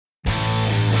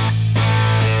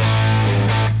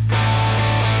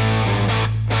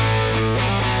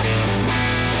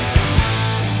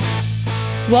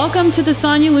Welcome to the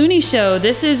Sonia Looney Show.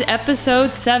 This is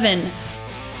episode 7.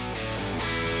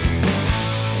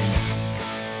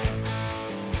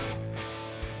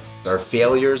 Our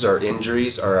failures, our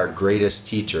injuries are our greatest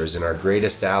teachers and our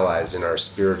greatest allies in our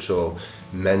spiritual,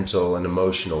 mental, and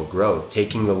emotional growth.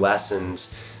 Taking the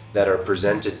lessons that are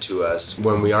presented to us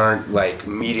when we aren't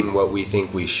meeting what we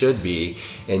think we should be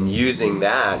and using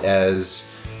that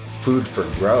as food for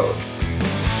growth.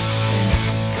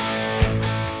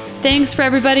 Thanks for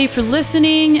everybody for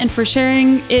listening and for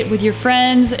sharing it with your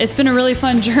friends. It's been a really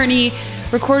fun journey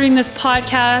recording this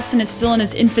podcast, and it's still in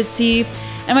its infancy.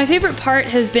 And my favorite part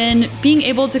has been being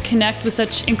able to connect with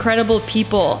such incredible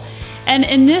people. And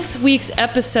in this week's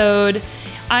episode,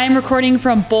 I'm recording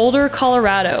from Boulder,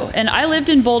 Colorado. And I lived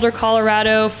in Boulder,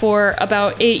 Colorado for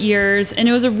about 8 years, and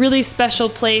it was a really special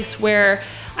place where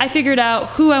I figured out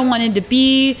who I wanted to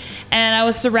be, and I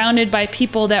was surrounded by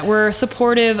people that were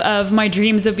supportive of my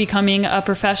dreams of becoming a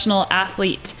professional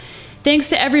athlete. Thanks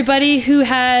to everybody who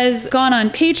has gone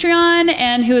on Patreon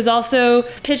and who has also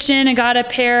pitched in and got a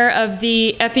pair of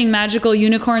the effing magical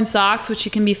unicorn socks, which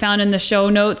you can be found in the show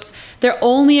notes. They're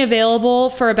only available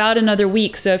for about another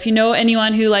week. So if you know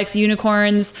anyone who likes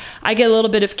unicorns, I get a little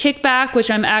bit of kickback,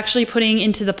 which I'm actually putting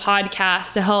into the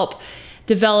podcast to help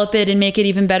develop it and make it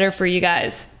even better for you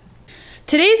guys.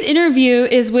 Today's interview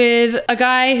is with a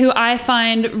guy who I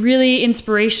find really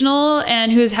inspirational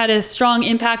and who has had a strong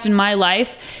impact in my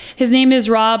life. His name is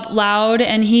Rob Loud,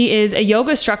 and he is a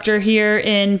yoga instructor here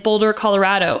in Boulder,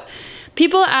 Colorado.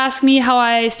 People ask me how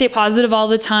I stay positive all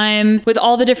the time with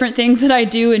all the different things that I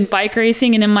do in bike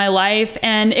racing and in my life.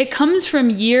 And it comes from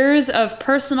years of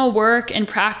personal work and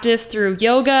practice through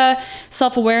yoga,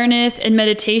 self-awareness, and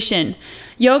meditation.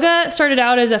 Yoga started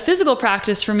out as a physical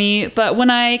practice for me, but when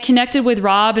I connected with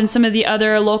Rob and some of the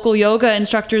other local yoga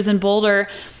instructors in Boulder,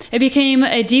 it became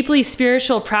a deeply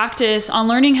spiritual practice on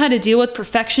learning how to deal with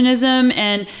perfectionism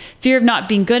and fear of not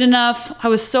being good enough. I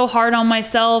was so hard on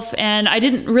myself and I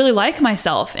didn't really like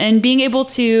myself. And being able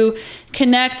to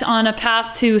connect on a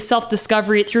path to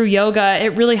self-discovery through yoga, it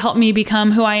really helped me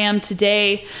become who I am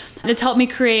today. It's helped me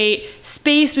create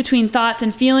space between thoughts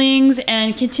and feelings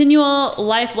and continual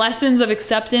life lessons of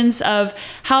acceptance of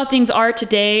how things are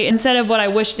today instead of what I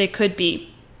wish they could be.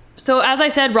 So as I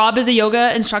said, Rob is a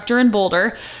yoga instructor in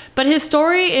Boulder, but his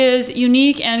story is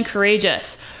unique and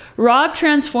courageous. Rob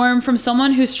transformed from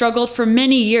someone who struggled for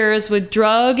many years with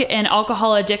drug and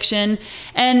alcohol addiction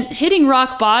and hitting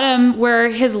rock bottom where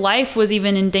his life was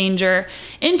even in danger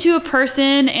into a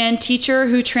person and teacher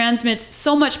who transmits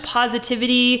so much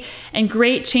positivity and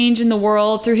great change in the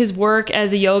world through his work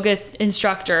as a yoga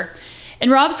instructor. In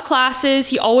Rob's classes,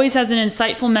 he always has an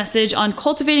insightful message on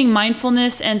cultivating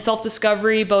mindfulness and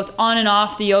self-discovery both on and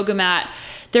off the yoga mat.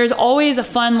 There's always a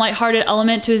fun, lighthearted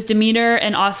element to his demeanor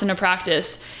and asana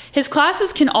practice. His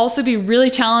classes can also be really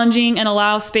challenging and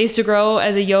allow space to grow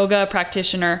as a yoga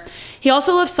practitioner. He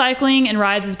also loves cycling and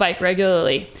rides his bike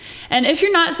regularly. And if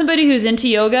you're not somebody who's into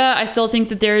yoga, I still think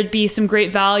that there would be some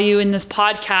great value in this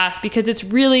podcast because it's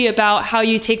really about how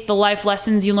you take the life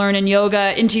lessons you learn in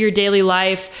yoga into your daily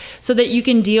life so that you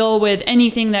can deal with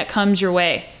anything that comes your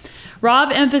way.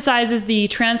 Rob emphasizes the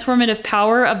transformative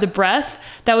power of the breath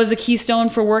that was the keystone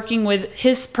for working with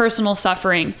his personal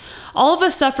suffering. All of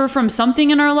us suffer from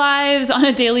something in our lives on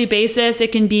a daily basis.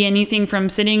 It can be anything from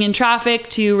sitting in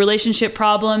traffic to relationship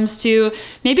problems to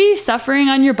maybe suffering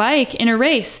on your bike in a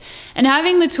race. And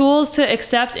having the tools to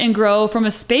accept and grow from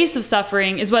a space of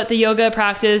suffering is what the yoga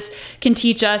practice can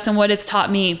teach us and what it's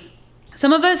taught me.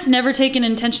 Some of us never take an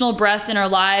intentional breath in our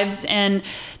lives, and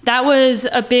that was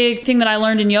a big thing that I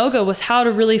learned in yoga was how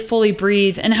to really fully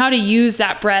breathe and how to use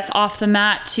that breath off the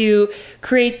mat to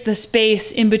create the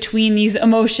space in between these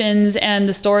emotions and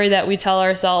the story that we tell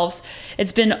ourselves.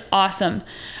 It's been awesome.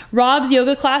 Rob's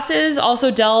yoga classes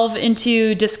also delve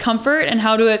into discomfort and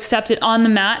how to accept it on the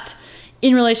mat,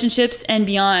 in relationships, and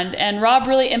beyond. And Rob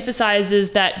really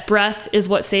emphasizes that breath is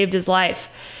what saved his life.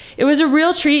 It was a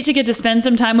real treat to get to spend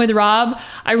some time with Rob.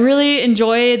 I really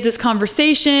enjoyed this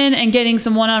conversation and getting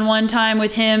some one-on-one time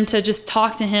with him to just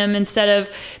talk to him instead of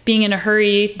being in a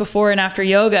hurry before and after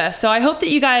yoga. So I hope that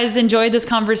you guys enjoyed this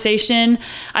conversation.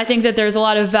 I think that there's a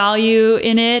lot of value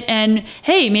in it. And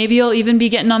hey, maybe you'll even be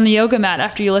getting on the yoga mat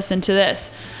after you listen to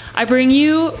this. I bring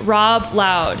you Rob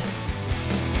Loud.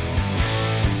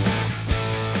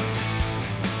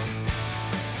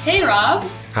 Hey, Rob.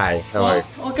 Hi, how are you?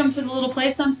 Welcome to the little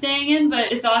place I'm staying in,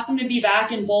 but it's awesome to be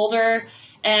back in Boulder,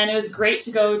 and it was great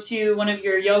to go to one of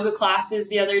your yoga classes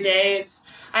the other day.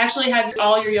 I actually have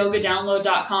all your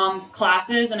yogadownload.com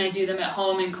classes, and I do them at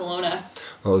home in Kelowna.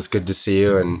 Well, it's good to see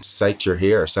you, and psyched you're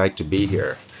here, psyched to be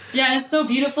here. Yeah, and it's so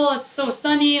beautiful. It's so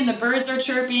sunny, and the birds are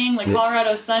chirping, like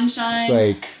Colorado sunshine.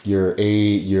 It's like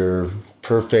your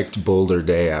perfect Boulder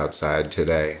day outside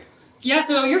today. Yeah,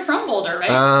 so you're from Boulder, right?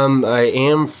 I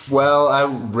am, well,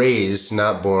 I'm raised,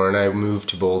 not born. I moved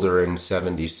to Boulder in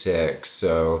 76,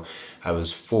 so I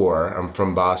was 4. I'm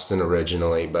from Boston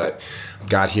originally, but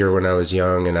got here when I was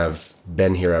young, and I've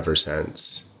been here ever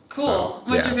since. Cool. So,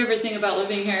 What's yeah. your favorite thing about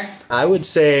living here? I would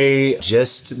say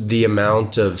just the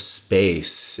amount of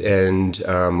space and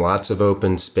lots of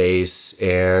open space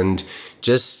and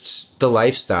just the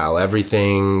lifestyle,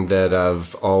 everything that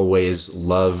I've always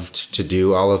loved to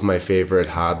do, all of my favorite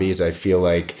hobbies. I feel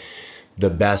like the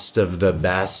best of the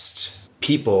best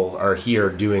people are here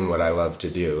doing what I love to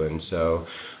do. And so,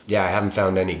 yeah, I haven't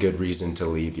found any good reason to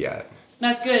leave yet.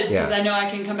 That's good, because Yeah. I know I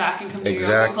can come back and come to your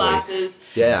yoga Exactly. classes.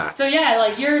 Yeah. So yeah,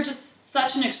 like you're just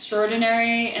such an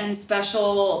extraordinary and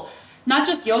special, not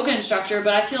just yoga instructor,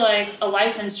 but I feel like a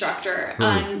life instructor.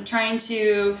 I'm trying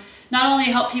to not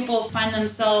only help people find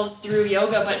themselves through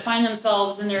yoga, but find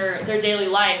themselves in their daily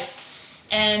life.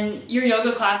 And your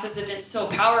yoga classes have been so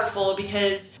powerful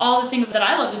because all the things that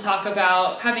I love to talk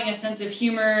about, having a sense of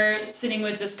humor, sitting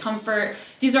with discomfort,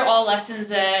 these are all lessons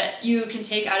that you can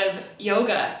take out of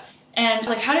yoga. And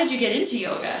like, how did you get into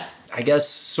yoga? I guess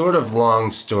sort of long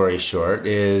story short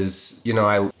is,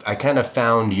 I kind of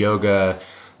found yoga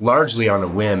largely on a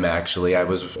whim, actually. I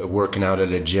was working out at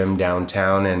a gym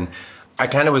downtown, and I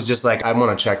kind of was just like, I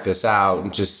want to check this out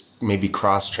and just maybe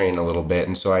cross train a little bit.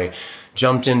 And so I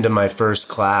jumped into my first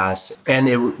class, and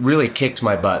it really kicked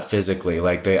my butt physically.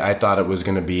 Like I thought it was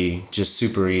going to be just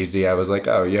super easy. I was like,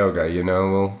 oh, yoga,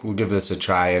 we'll give this a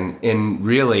try, and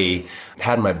really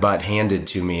had my butt handed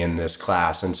to me in this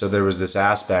class. And so there was this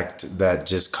aspect that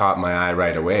just caught my eye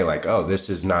right away. Like, oh, this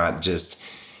is not just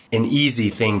an easy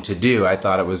thing to do. I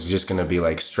thought it was just going to be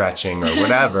like stretching or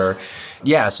whatever.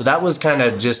 Yeah, so that was kind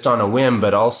of just on a whim,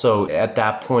 but also at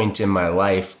that point in my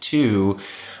life too,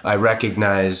 I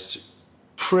recognized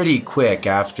pretty quick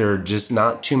after just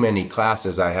not too many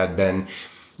classes, I had been,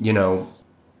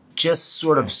 just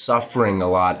sort of suffering a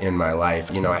lot in my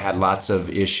life. I had lots of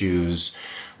issues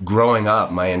growing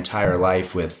up my entire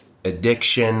life with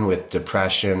addiction, with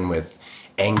depression, with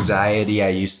anxiety. I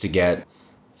used to get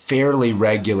fairly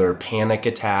regular panic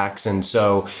attacks. And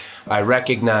so I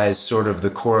recognized sort of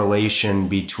the correlation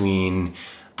between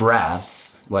breath,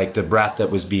 like the breath that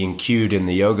was being cued in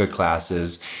the yoga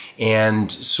classes, and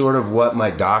sort of what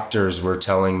my doctors were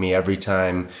telling me every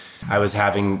time I was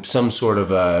having some sort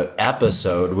of a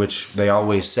episode, which they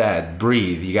always said,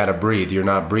 breathe, you got to breathe, you're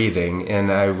not breathing.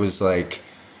 And I was like,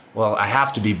 well, I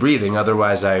have to be breathing,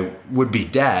 otherwise I would be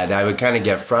dead. I would kind of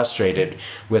get frustrated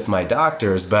with my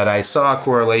doctors, but I saw a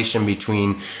correlation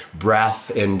between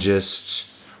breath and just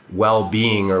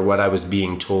well-being, or what I was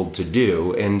being told to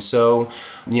do. And so,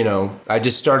 I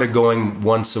just started going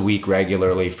once a week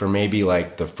regularly for maybe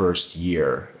like the first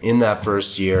year. In that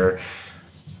first year,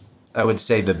 I would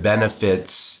say the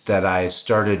benefits that I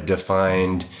started to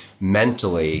find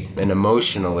mentally and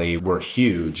emotionally were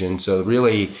huge. And so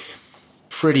really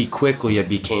pretty quickly it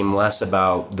became less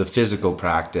about the physical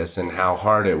practice and how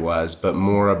hard it was, but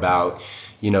more about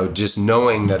just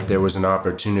knowing that there was an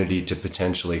opportunity to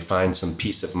potentially find some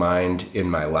peace of mind in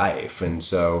my life. And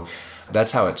so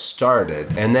that's how it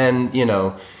started. And then,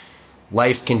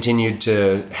 life continued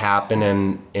to happen,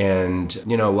 and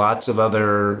lots of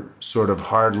other sort of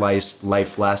hard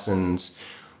life lessons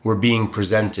were being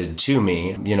presented to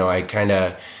me. I kind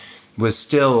of was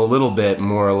still a little bit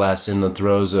more or less in the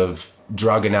throes of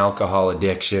drug and alcohol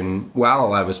addiction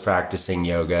while I was practicing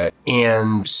yoga.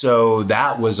 And so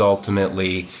that was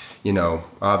ultimately,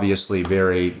 obviously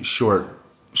very short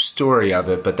story of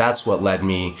it, but that's what led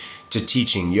me to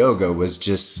teaching yoga, was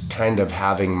just kind of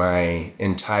having my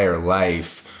entire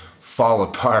life fall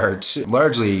apart,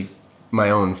 largely my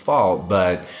own fault,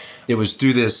 but it was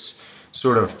through this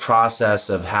sort of process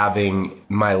of having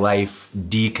my life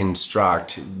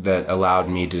deconstruct that allowed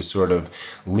me to sort of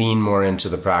lean more into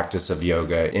the practice of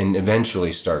yoga and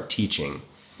eventually start teaching.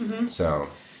 Mm-hmm. So,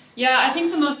 yeah, I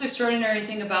think the most extraordinary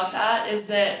thing about that is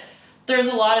that there's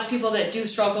a lot of people that do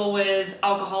struggle with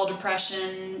alcohol,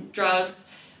 depression,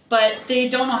 drugs, but they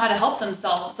don't know how to help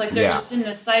themselves. Like they're just in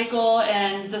this cycle,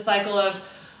 and the cycle of,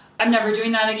 I'm never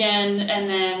doing that again, and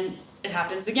then it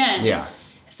happens again. Yeah.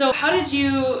 So how did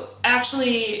you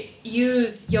actually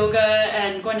use yoga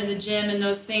and going to the gym and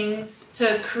those things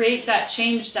to create that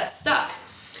change that stuck?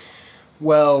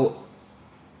 Well,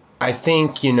 I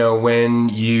think, when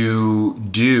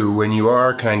you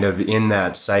are kind of in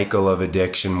that cycle of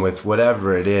addiction with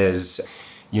whatever it is,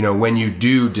 when you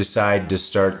do decide to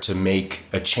start to make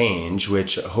a change,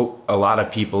 which a lot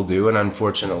of people do, and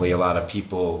unfortunately a lot of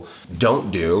people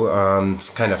don't do,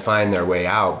 kind of find their way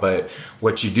out. But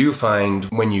what you do find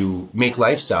when you make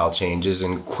lifestyle changes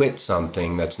and quit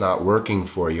something that's not working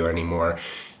for you anymore,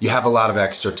 you have a lot of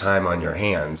extra time on your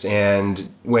hands. And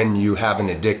when you have an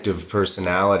addictive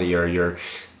personality, or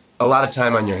a lot of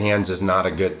time on your hands is not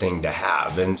a good thing to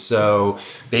have. And so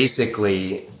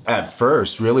basically, at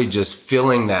first, really just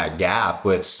filling that gap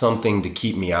with something to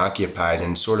keep me occupied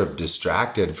and sort of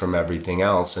distracted from everything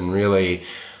else, and really,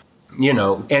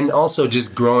 and also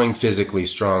just growing physically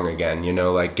strong again,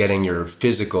 like getting your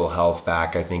physical health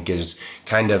back, I think is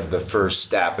kind of the first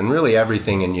step. And really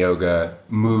everything in yoga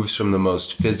moves from the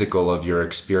most physical of your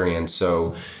experience.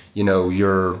 So,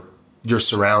 your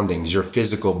surroundings, your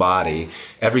physical body,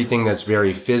 everything that's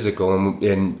very physical,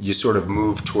 and you sort of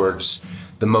move towards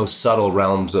the most subtle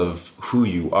realms of who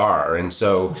you are. And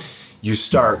so you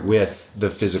start with the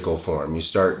physical form. You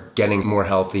start getting more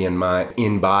healthy in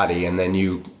body, and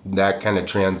then that kind of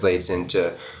translates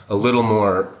into a little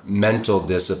more mental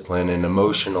discipline and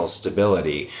emotional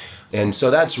stability. And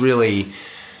so that's really,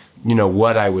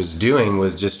 what I was doing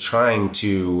was just trying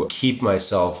to keep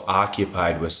myself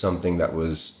occupied with something that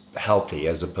was healthy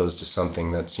as opposed to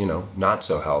something that's not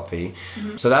so healthy.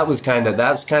 Mm-hmm. So that's kind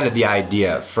of the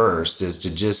idea at first, is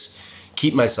to just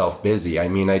keep myself busy. I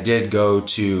mean, I did go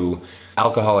to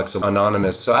Alcoholics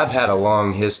Anonymous, so I've had a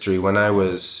long history.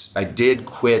 I did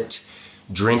quit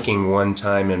drinking one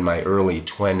time in my early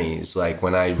 20s, like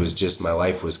when my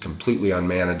life was completely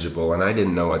unmanageable and I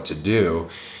didn't know what to do.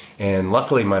 And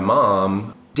luckily my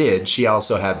mom did. She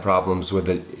also had problems with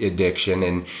addiction,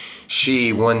 and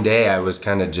one day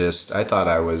I thought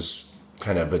I was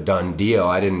kind of a done deal.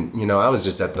 I was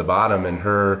just at the bottom, and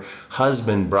her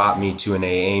husband brought me to an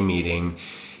AA meeting,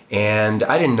 and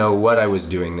I didn't know what I was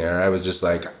doing there. I was just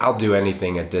like, I'll do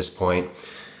anything at this point.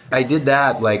 I did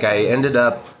that. Like, I ended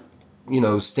up,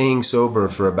 staying sober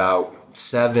for about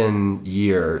 7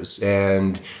 years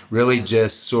and really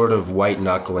just sort of white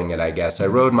knuckling it, I guess. I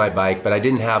rode my bike, but I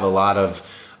didn't have a lot of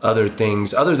other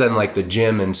things other than like the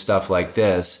gym and stuff like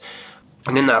this.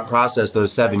 And in that process,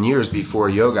 those 7 years before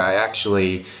yoga, I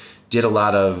actually did a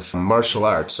lot of martial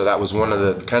arts. So that was one of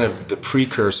the kind of the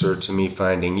precursor to me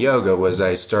finding yoga. Was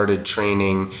I started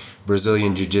training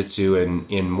Brazilian Jiu-Jitsu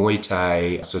and in Muay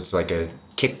Thai. So it's like a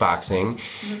kickboxing.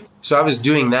 Mm-hmm. So I was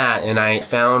doing that, and I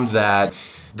found that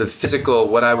the physical,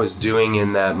 what I was doing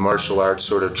in that martial arts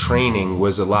sort of training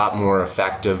was a lot more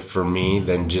effective for me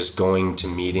than just going to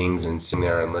meetings and sitting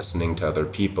there and listening to other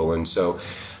people. And so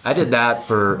I did that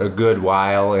for a good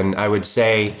while, and I would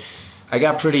say I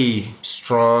got pretty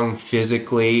strong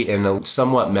physically and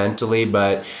somewhat mentally,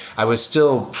 but I was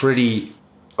still pretty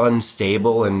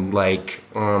unstable and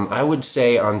I would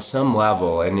say on some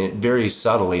level, and very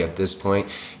subtly at this point,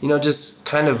 just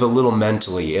kind of a little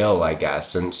mentally ill, I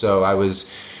guess. And so I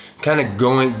was kind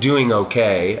of doing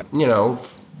okay,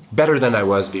 better than I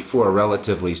was before,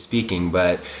 relatively speaking.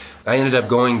 But I ended up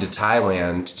going to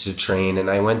Thailand to train,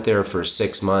 and I went there for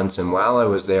 6 months. And while I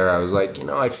was there, I was like,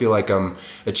 I feel like I'm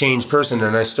a changed person.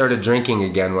 And I started drinking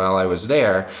again while I was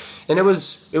there, and it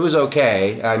was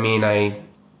okay. I mean, I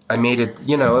made it,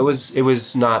 it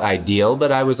was not ideal, but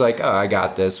I was like, oh, I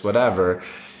got this, whatever.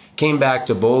 Came back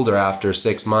to Boulder after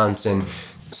 6 months, and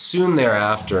soon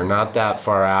thereafter, not that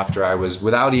far after, I was,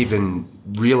 without even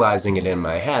realizing it in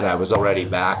my head, I was already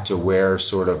back to where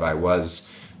sort of I was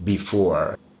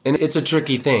before. And it's a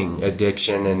tricky thing,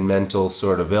 addiction and mental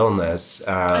sort of illness.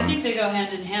 I think they go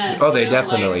hand in hand. Oh, they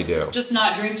definitely do. Just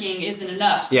not drinking isn't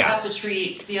enough. Yeah. You have to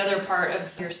treat the other part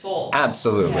of your soul.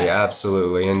 Absolutely, yeah.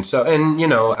 Absolutely. And so,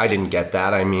 I didn't get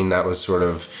that. I mean, that was sort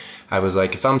of, I was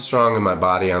like, if I'm strong in my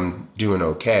body, I'm doing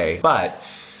okay. But,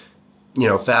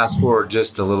 fast forward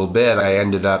just a little bit, I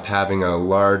ended up having a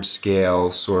large scale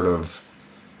sort of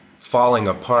falling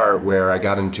apart where I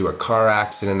got into a car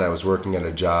accident. I was working at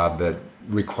a job that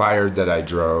required that I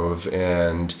drove,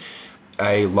 and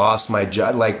I lost my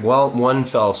job. One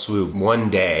fell swoop. One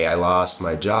day I lost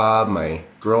my job, my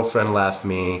girlfriend left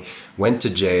me, went to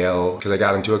jail because I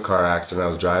got into a car accident. I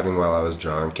was driving while I was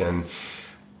drunk, and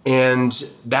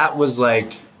that was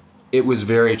it was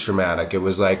very traumatic. It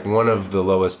was one of the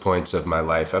lowest points of my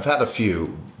life. I've had a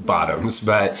few bottoms,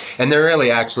 and they're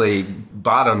really actually,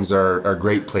 bottoms are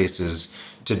great places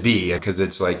to be, because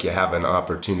it's like you have an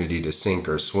opportunity to sink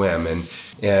or swim,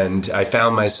 and I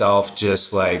found myself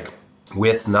just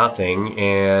with nothing.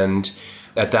 And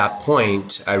at that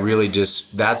point, I really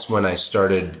that's when I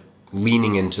started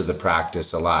leaning into the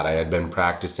practice a lot. I had been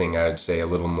practicing, I'd say, a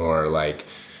little more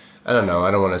I don't know,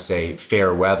 I don't want to say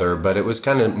fair weather, but it was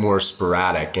kind of more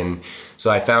sporadic. And so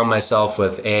I found myself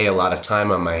with a lot of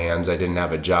time on my hands. I didn't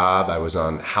have a job. I was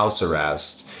on house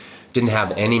arrest, didn't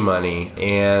have any money.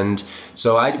 And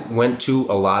so I went to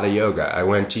a lot of yoga. I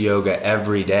went to yoga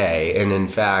every day. And in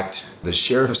fact, the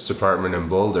sheriff's department in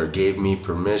Boulder gave me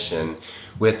permission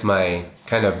with my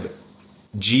kind of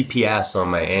GPS on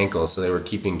my ankle. So they were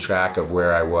keeping track of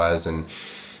where I was. And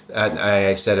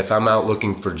I said, if I'm out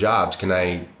looking for jobs, can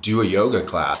I do a yoga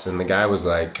class? And the guy was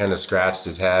like, kind of scratched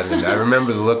his head. And I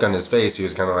remember the look on his face. He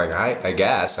was kind of like, I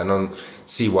guess. I don't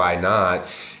see why not.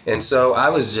 And so I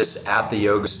was just at the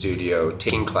yoga studio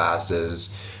taking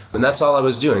classes. And that's all I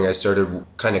was doing. I started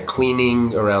kind of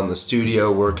cleaning around the studio,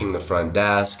 working the front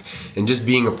desk, and just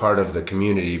being a part of the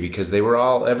community, because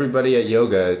everybody at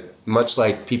yoga, much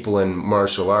like people in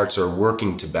martial arts, are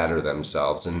working to better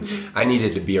themselves. And I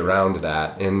needed to be around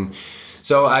that. And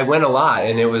so I went a lot,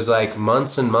 and it was like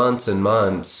months and months and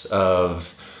months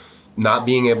of not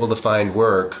being able to find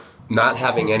work, not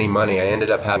having any money. I ended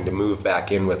up having to move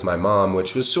back in with my mom,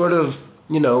 which was sort of,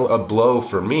 a blow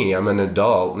for me. I'm an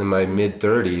adult in my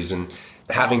mid-30s, and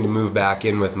having to move back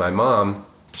in with my mom.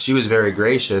 She was very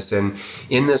gracious, and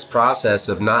in this process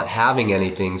of not having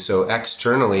anything, so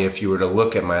externally, if you were to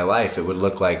look at my life, it would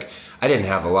look like I didn't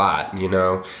have a lot, I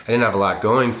didn't have a lot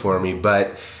going for me,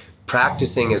 but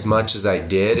practicing as much as I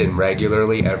did and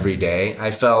regularly every day,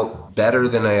 I felt better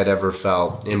than I had ever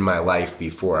felt in my life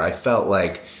before. I felt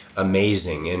like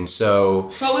amazing. And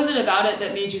so what was it about it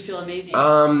that made you feel amazing?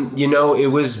 It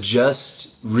was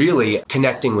just really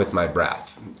connecting with my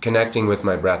breath. Connecting with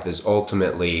my breath is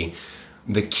ultimately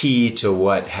the key to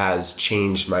what has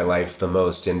changed my life the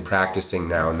most in practicing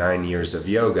now 9 years of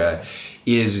yoga,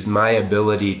 is my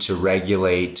ability to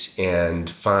regulate and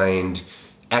find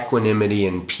equanimity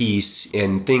and peace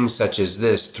in things such as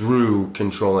this through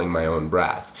controlling my own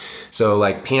breath. So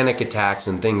like panic attacks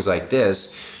and things like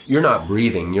this, you're not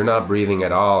breathing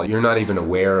at all. You're not even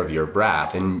aware of your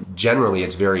breath. And generally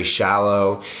it's very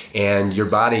shallow, and your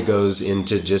body goes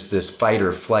into just this fight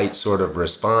or flight sort of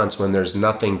response when there's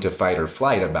nothing to fight or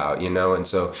flight about, And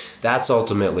so that's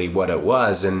ultimately what it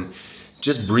was. And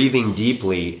just breathing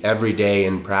deeply every day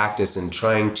in practice and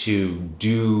trying to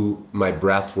do my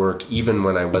breath work even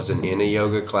when I wasn't in a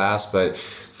yoga class, but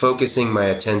focusing my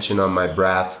attention on my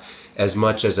breath as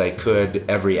much as I could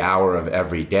every hour of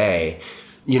every day,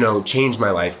 changed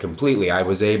my life completely. I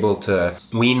was able to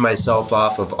wean myself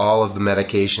off of all of the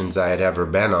medications I had ever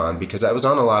been on, because I was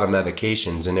on a lot of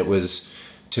medications, and it was,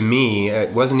 to me,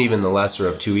 it wasn't even the lesser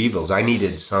of two evils. I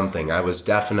needed something. I was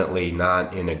definitely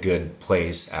not in a good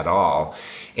place at all.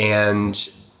 And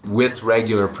with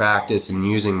regular practice and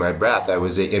using my breath, I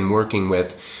was in working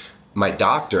with my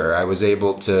doctor, I was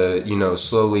able to,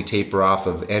 slowly taper off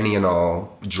of any and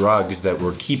all drugs that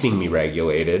were keeping me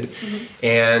regulated. Mm-hmm.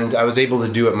 And I was able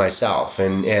to do it myself.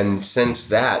 And since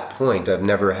that point, I've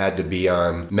never had to be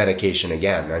on medication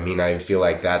again. I mean, I feel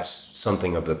like that's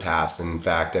something of the past. In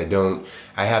fact, I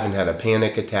haven't had a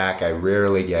panic attack. I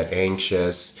rarely get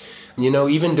anxious.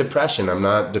 Even depression, I'm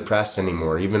not depressed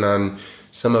anymore. Even on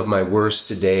some of my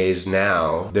worst days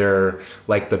now, they're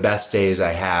like the best days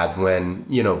I had when,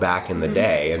 back in the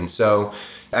day. And so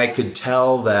I could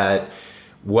tell that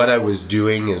what I was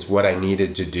doing is what I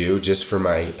needed to do just for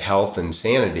my health and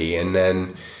sanity. And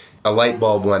then a light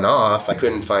bulb went off. I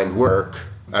couldn't find work.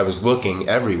 I was looking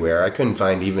everywhere. I couldn't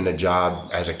find even a job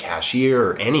as a cashier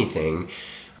or anything.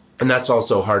 And that's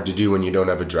also hard to do when you don't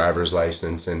have a driver's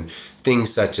license and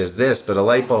things such as this. But a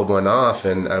light bulb went off,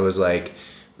 and I was like,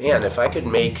 man, if I could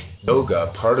make yoga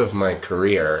part of my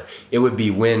career, it would be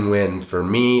win-win for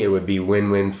me. It would be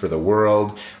win-win for the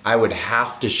world. I would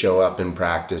have to show up and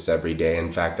practice every day.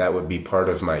 In fact, that would be part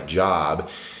of my job.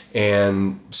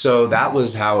 And so that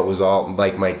was how it was all,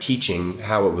 like my teaching,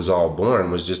 how it was all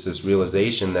born, was just this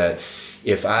realization that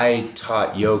if I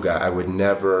taught yoga, I would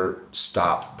never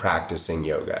stop practicing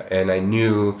yoga. And I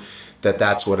knew that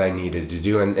that's what I needed to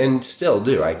do, and still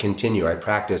do. I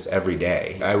practice every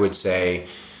day. I would say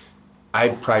I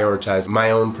prioritize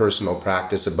my own personal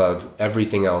practice above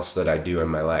everything else that I do in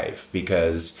my life,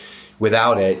 because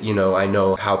without it, I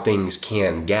know how things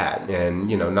can get. And,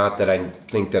 not that I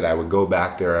think that I would go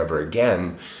back there ever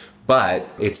again, but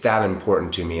it's that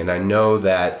important to me. And I know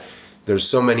that there's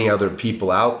so many other people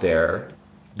out there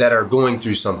that are going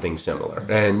through something similar,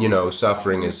 and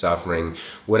suffering is suffering,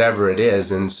 whatever it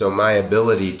is. And so my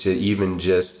ability to even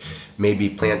just maybe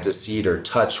plant a seed or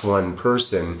touch one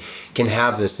person can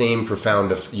have the same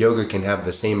yoga can have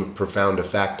the same profound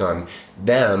effect on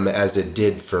them as it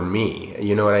did for me.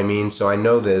 You know what I mean? So I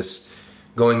know this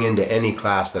going into any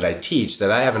class that I teach,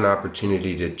 that I have an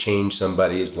opportunity to change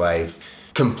somebody's life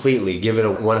completely, give it a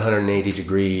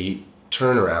 180-degree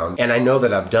turnaround. And I know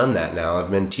that I've done that now.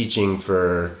 I've been teaching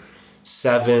for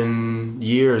 7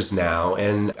 years now,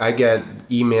 and I get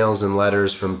emails and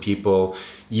letters from people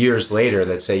years later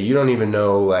that say, you don't even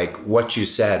know like what you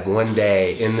said one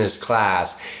day in this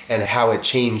class and how it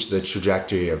changed the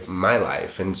trajectory of my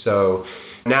life. And so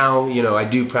now, I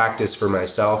do practice for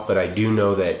myself, but I do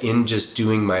know that in just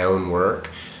doing my own work,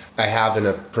 I have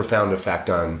a profound effect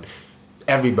on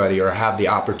everybody, or have the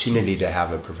opportunity to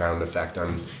have a profound effect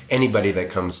on anybody that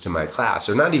comes to my class,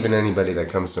 or not even anybody that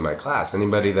comes to my class,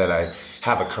 anybody that I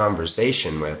have a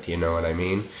conversation with, you know what I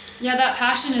mean? Yeah, that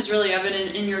passion is really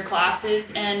evident in your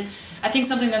classes. And I think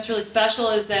something that's really special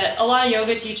is that a lot of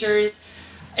yoga teachers,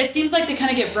 it seems like they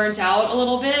kind of get burnt out a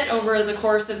little bit over the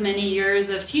course of many years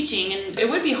of teaching. And it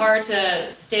would be hard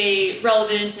to stay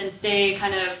relevant and stay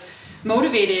kind of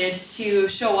motivated to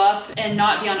show up and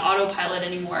not be on autopilot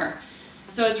anymore.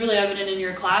 So it's really evident in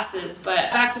your classes.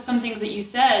 But back to some things that you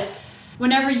said,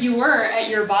 whenever you were at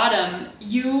your bottom,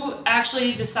 you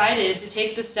actually decided to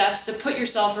take the steps to put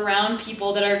yourself around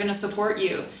people that are going to support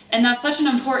you. And that's such an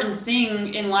important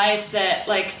thing in life, that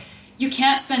like you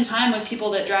can't spend time with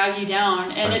people that drag you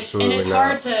down. And it's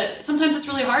hard to, sometimes it's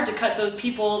really hard to cut those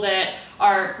people that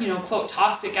are, quote,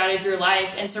 toxic out of your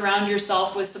life and surround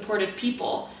yourself with supportive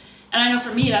people. And I know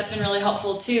for me, that's been really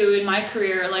helpful too in my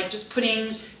career, like just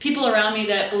putting people around me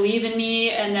that believe in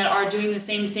me and that are doing the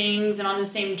same things and on the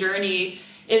same journey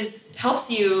helps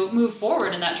you move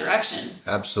forward in that direction.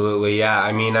 Absolutely. Yeah.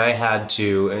 I mean, I had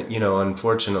to,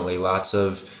 unfortunately, lots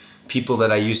of people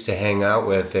that I used to hang out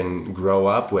with and grow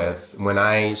up with, when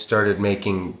I started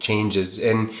making changes,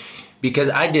 and because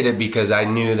I did it because I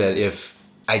knew that if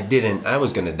I didn't, I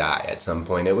was going to die at some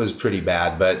point. It was pretty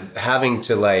bad, but having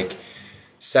to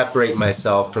separate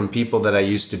myself from people that I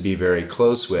used to be very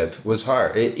close with was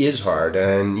hard. It is hard.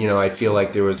 And, I feel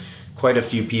like there was quite a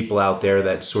few people out there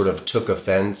that sort of took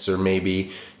offense, or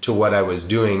maybe to what I was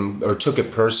doing, or took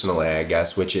it personally, I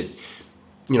guess, which it,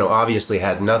 obviously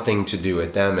had nothing to do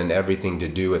with them and everything to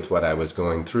do with what I was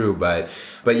going through. But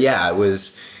yeah, it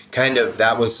was kind of,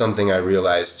 that was something I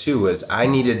realized too, was I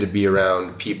needed to be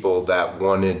around people that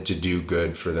wanted to do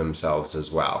good for themselves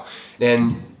as well.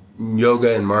 And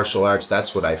yoga and martial arts,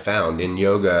 that's what I found. In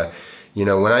yoga,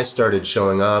 when I started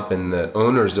showing up, and the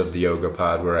owners of the yoga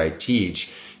pod where I teach,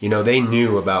 they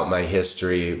knew about my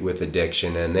history with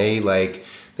addiction, and they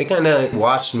kind of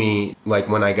watched me,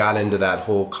 when I got into that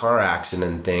whole car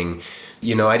accident thing.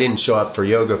 I didn't show up for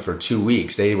yoga for 2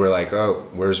 weeks. They were like, oh,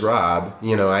 where's Rob?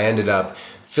 I ended up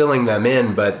filling them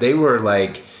in, but they were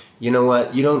like, you know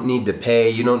what, you don't need to pay,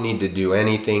 you don't need to do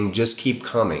anything, just keep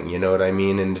coming, you know what I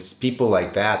mean? And it's people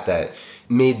like that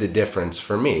made the difference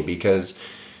for me, because,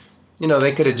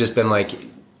 they could have just been like,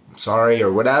 sorry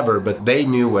or whatever, but they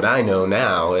knew what I know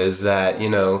now, is that,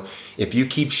 if you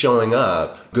keep showing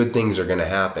up, good things are going to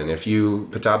happen. If you,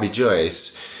 Patabi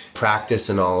Joyce, practice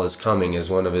and all is coming is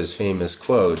one of his famous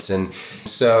quotes. And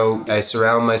so I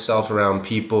surround myself around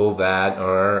people that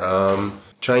are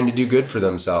trying to do good for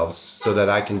themselves, so that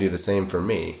I can do the same for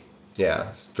me.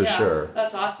 Yeah, for sure.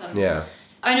 That's awesome. Yeah.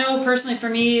 I know personally for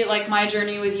me, my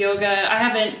journey with yoga, I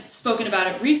haven't spoken about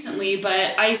it recently,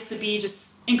 but I used to be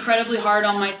just incredibly hard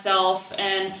on myself,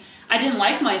 and I didn't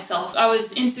like myself. I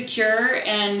was insecure,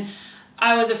 and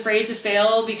I was afraid to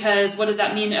fail, because what does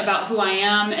that mean about who I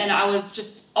am? And I was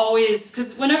just always,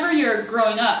 because whenever you're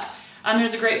growing up,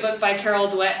 there's a great book by Carol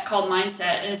Dweck called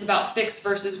Mindset, and it's about fixed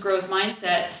versus growth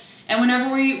mindset. And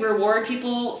whenever we reward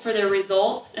people for their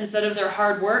results instead of their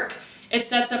hard work, it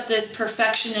sets up this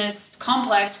perfectionist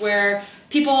complex where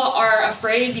people are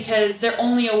afraid, because they're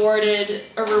only awarded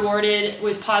or rewarded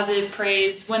with positive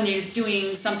praise when they're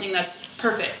doing something that's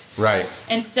perfect. Right.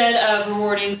 Instead of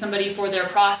rewarding somebody for their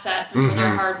process and for their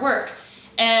hard work.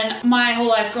 And my whole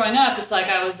life growing up, it's like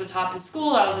I was the top in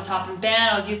school, I was the top in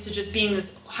band, I was used to just being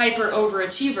this hyper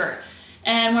overachiever.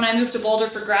 And when I moved to Boulder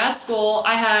for grad school,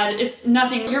 it's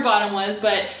nothing your bottom was,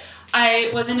 but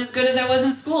I wasn't as good as I was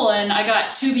in school, and I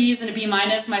got 2 B's and a B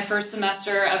minus my first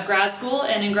semester of grad school,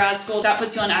 and in grad school that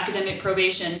puts you on academic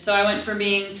probation. So I went from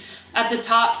being at the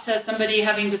top to somebody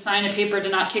having to sign a paper to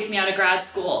not kick me out of grad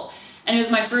school. And it was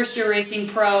my first year racing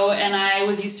pro, and I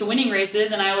was used to winning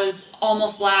races, and I was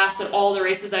almost last at all the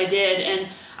races I did, and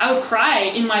I would cry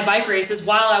in my bike races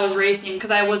while I was racing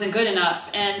because I wasn't good enough.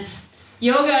 And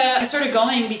yoga, I started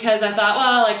going because I thought,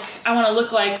 I want to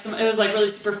look like it was really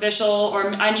superficial,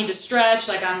 or I need to stretch,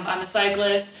 I'm a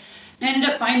cyclist. I ended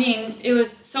up finding it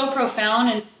was so profound,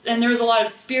 and there was a lot of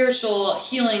spiritual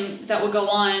healing that would go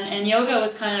on, and yoga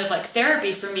was kind of like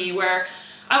therapy for me, where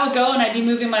I would go and I'd be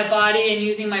moving my body and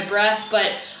using my breath,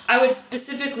 but I would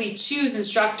specifically choose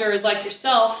instructors like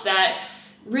yourself that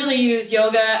really use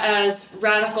yoga as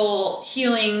radical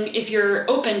healing if you're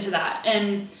open to that.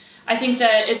 And I think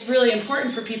that it's really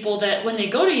important for people that when they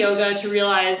go to yoga to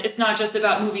realize it's not just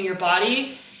about moving your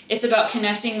body, it's about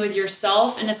connecting with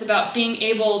yourself, and it's about being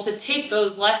able to take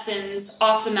those lessons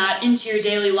off the mat into your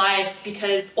daily life,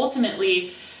 because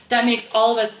ultimately that makes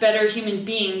all of us better human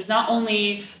beings, not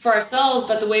only for ourselves,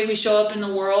 but the way we show up in the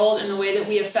world and the way that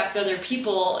we affect other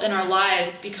people in our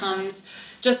lives becomes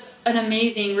just an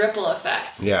amazing ripple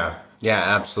effect. Yeah,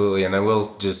 absolutely. And I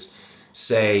will just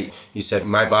say, you said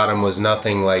my bottom was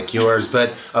nothing like yours,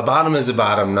 but a bottom is a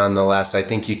bottom nonetheless. I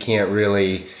think you can't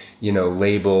really,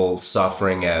 label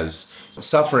suffering as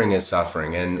suffering is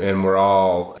suffering, and we're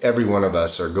all, every one of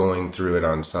us are going through it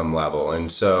on some level.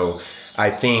 And so I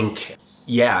think,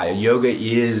 yoga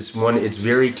is it's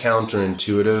very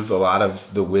counterintuitive. A lot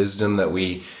of the wisdom that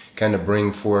we kind of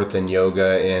bring forth in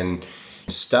yoga and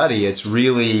study, it's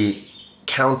really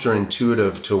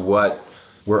counterintuitive to what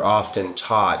we're often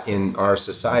taught in our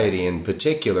society in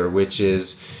particular, which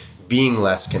is being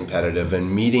less competitive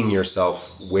and meeting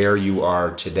yourself where you are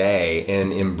today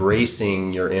and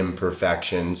embracing your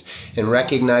imperfections and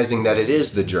recognizing that it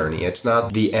is the journey. It's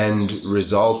not the end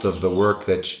result of the work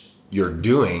that you're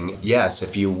doing. Yes,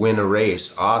 if you win a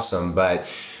race, awesome, but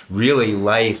really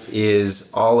life is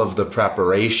all of the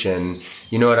preparation.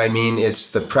 You know what I mean? It's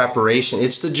the preparation,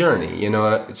 it's the journey,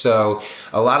 So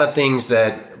a lot of things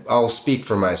that I'll speak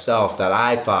for myself that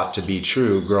I thought to be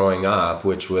true growing up,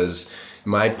 which was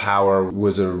my power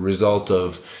was a result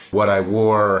of what I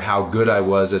wore or how good I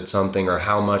was at something or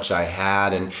how much I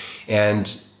had,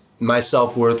 and my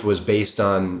self-worth was based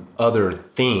on other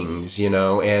things,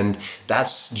 and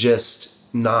that's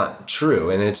just not true.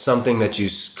 And it's something that you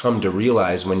come to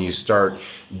realize when you start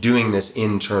doing this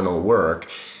internal work.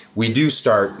 We do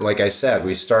start, like I said,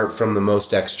 we start from the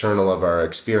most external of our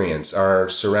experience, our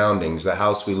surroundings, the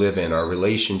house we live in, our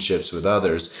relationships with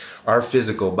others, our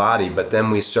physical body. But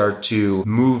then we start to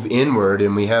move inward,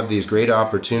 and we have these great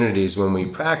opportunities when we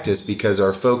practice because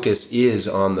our focus is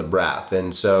on the breath.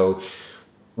 And so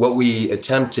what we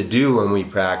attempt to do when we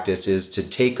practice is to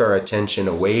take our attention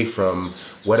away from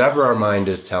whatever our mind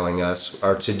is telling us,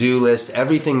 our to-do list,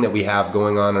 everything that we have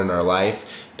going on in our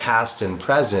life, past and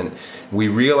present. We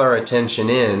reel our attention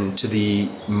in to the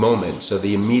moment, so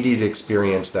the immediate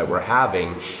experience that we're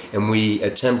having, and we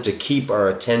attempt to keep our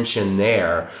attention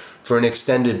there for an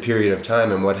extended period of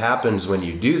time. And what happens when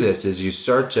you do this is you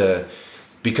start to,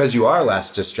 because you are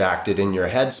less distracted in your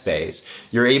headspace,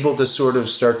 you're able to sort of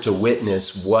start to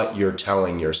witness what you're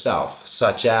telling yourself,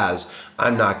 such as,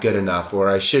 I'm not good enough, or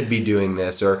I should be doing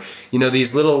this, or,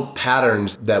 these little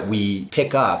patterns that we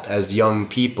pick up as young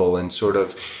people and sort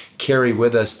of carry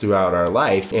with us throughout our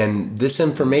life. And this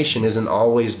information isn't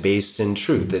always based in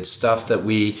truth. It's stuff that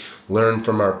we learn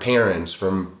from our parents,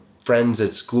 from friends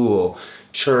at school,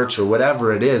 church, or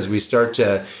whatever it is.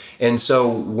 And so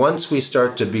once we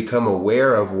start to become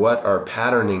aware of what our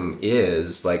patterning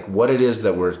is, like what it is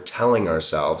that we're telling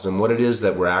ourselves and what it is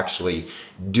that we're actually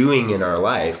doing in our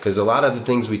life, because a lot of the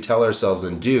things we tell ourselves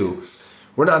and do,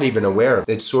 we're not even aware of.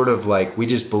 It's sort of like we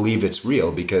just believe it's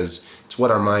real because it's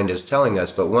what our mind is telling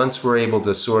us. But once we're able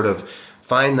to sort of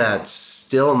find that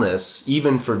stillness,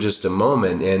 even for just a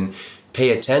moment, and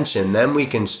pay attention, then we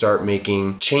can start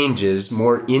making changes,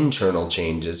 more internal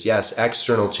changes. Yes,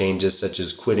 external changes such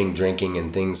as quitting drinking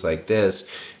and things like this.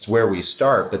 It's where we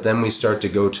start, but then we start to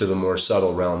go to the more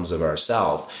subtle realms of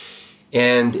ourself.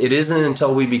 And it isn't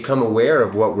until we become aware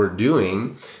of what we're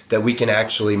doing that we can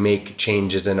actually make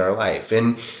changes in our life.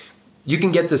 And you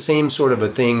can get the same sort of a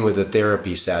thing with a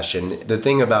therapy session. The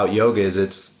thing about yoga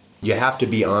is you have to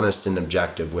be honest and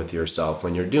objective with yourself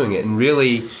when you're doing it and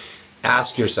really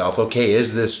ask yourself, okay,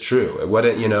 is this true?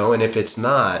 And if it's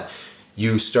not,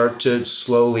 you start to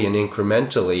slowly and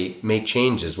incrementally make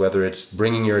changes, whether it's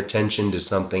bringing your attention to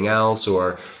something else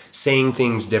or saying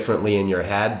things differently in your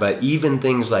head. But even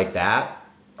things like that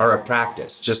are a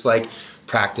practice, just like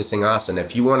practicing asana.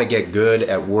 If you want to get good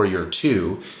at Warrior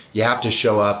 2, you have to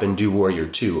show up and do Warrior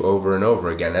 2 over and over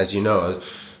again. As you know,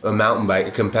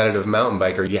 a competitive mountain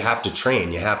biker, you have to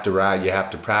train, you have to ride, you have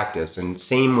to practice. And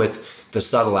same with the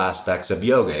subtle aspects of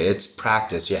yoga. It's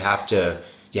practice. You have to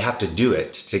do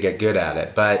it to get good at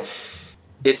it. But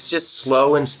it's just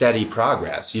slow and steady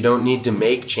progress. You don't need to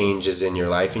make changes in your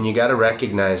life, and you got to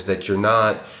recognize that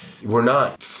we're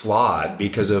not flawed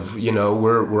because of,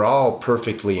 we're all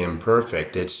perfectly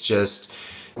imperfect. It's just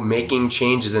making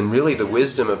changes. And really the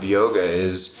wisdom of yoga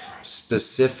is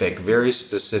specific, very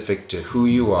specific to who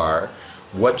you are,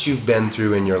 what you've been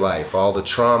through in your life, all the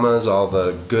traumas, all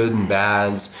the good and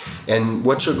bads, and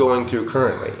what you're going through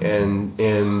currently.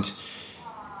 And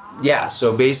yeah,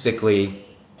 so basically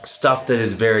stuff that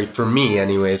is very, for me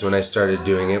anyways, when I started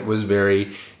doing it, was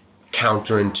very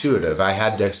counterintuitive. I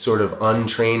had to sort of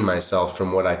untrain myself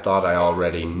from what I thought I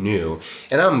already knew.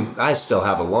 And I still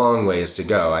have a long ways to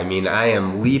go. I mean, I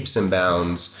am leaps and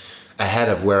bounds ahead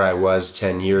of where I was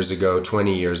 10 years ago,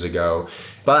 20 years ago.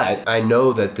 But I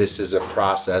know that this is a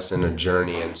process and a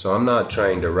journey. And so I'm not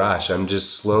trying to rush. I'm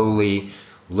just slowly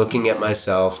looking at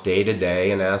myself day to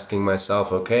day and asking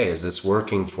myself, okay, is this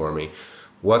working for me?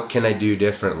 What can I do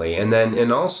differently? And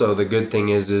also the good thing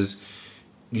is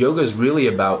yoga is really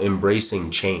about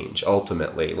embracing change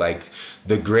ultimately. Like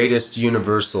the greatest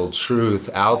universal truth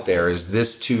out there is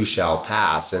this too shall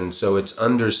pass. And so it's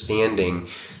understanding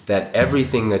that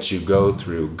everything that you go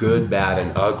through, good, bad,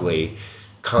 and ugly,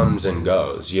 comes and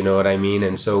goes. You know what I mean?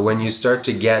 And so when you start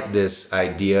to get this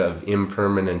idea of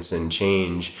impermanence and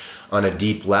change on a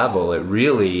deep level, it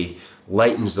really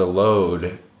lightens the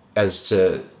load as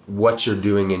to what you're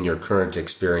doing in your current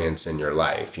experience in your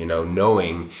life, you know,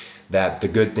 knowing that the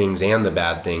good things and the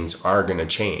bad things are going to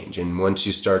change. And once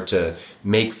you start to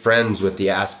make friends with the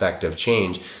aspect of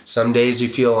change, some days you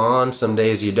feel on, some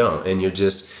days you don't. And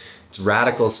it's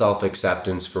radical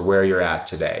self-acceptance for where you're at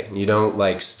today. You don't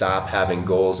like stop having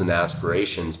goals and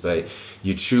aspirations, but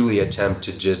you truly attempt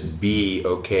to just be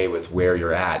okay with where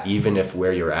you're at, even if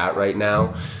where you're at right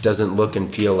now doesn't look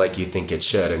and feel like you think it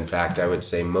should. In fact, I would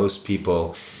say most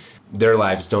people, their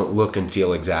lives don't look and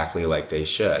feel exactly like they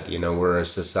should. You know, we're a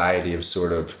society of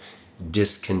sort of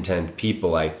discontent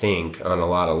people, I think, on a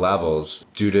lot of levels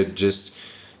due to just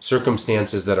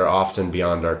circumstances that are often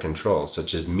beyond our control,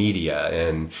 such as media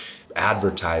and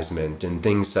advertisement and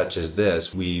things such as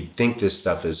this. We think this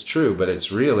stuff is true, but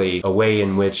it's really a way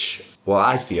in which, well,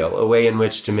 I feel, a way in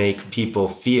which to make people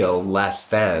feel less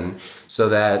than so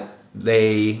that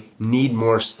they need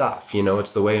more stuff. You know,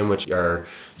 it's the way in which our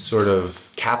sort of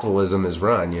capitalism is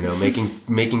run, you know,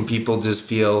 making people just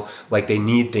feel like they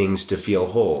need things to feel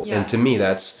whole. Yeah. And to me,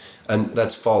 that's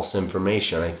false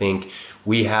information. I think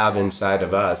we have inside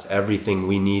of us everything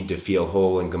we need to feel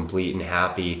whole and complete and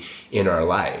happy in our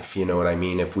life. You know what I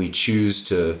mean? If we choose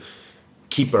to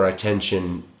keep our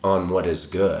attention on what is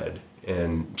good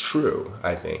and true,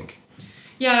 I think.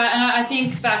 Yeah, and I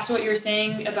think back to what you were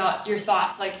saying about your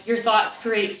thoughts. Like, your thoughts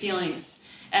create feelings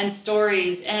and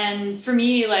stories. And for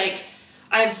me, like,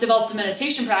 I've developed a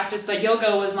meditation practice, but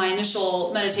yoga was my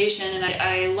initial meditation, and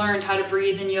I learned how to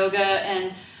breathe in yoga,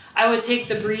 and I would take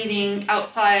the breathing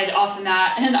outside off the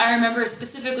mat. And I remember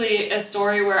specifically a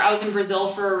story where I was in Brazil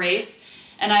for a race,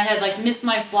 and I had like missed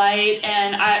my flight,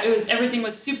 and everything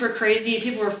was super crazy.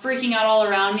 People were freaking out all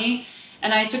around me.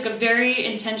 And I took a very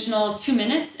intentional 2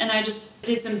 minutes, and I just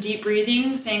did some deep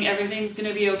breathing, saying everything's going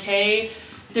to be okay.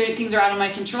 Things are out of my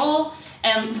control.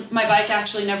 And my bike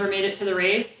actually never made it to the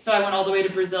race. So I went all the way to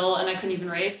Brazil, and I couldn't even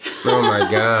race. Oh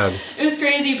my God. It was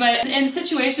crazy. But in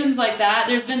situations like that,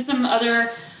 there's been some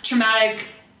other traumatic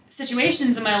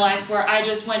situations in my life where I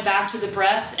just went back to the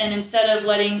breath. And instead of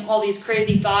letting all these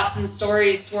crazy thoughts and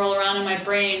stories swirl around in my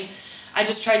brain, I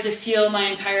just tried to feel my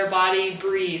entire body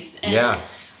breathe. And yeah.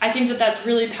 I think that that's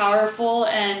really powerful.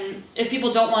 And if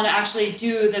people don't want to actually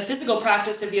do the physical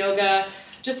practice of yoga,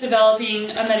 just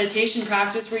developing a meditation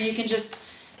practice where you can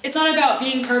it's not about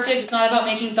being perfect. It's not about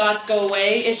making thoughts go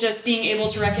away. It's just being able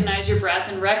to recognize your breath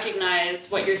and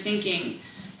recognize what you're thinking.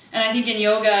 And I think in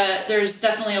yoga, there's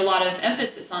definitely a lot of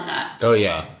emphasis on that. Oh,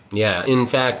 yeah. Yeah. In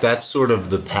fact, that's sort of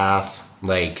the path,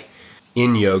 like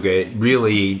in yoga, it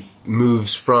really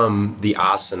moves from the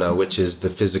asana, which is the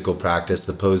physical practice,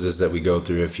 the poses that we go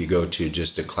through if you go to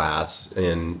just a class,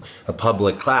 in a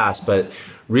public class. But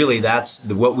really, that's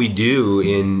what we do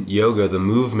in yoga. The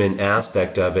movement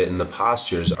aspect of it and the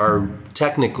postures are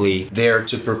technically there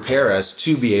to prepare us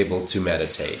to be able to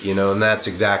meditate, you know, and that's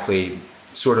exactly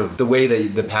sort of the way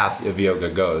that the path of yoga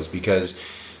goes, because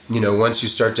you know, once you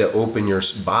start to open your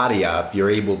body up,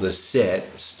 you're able to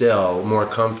sit still more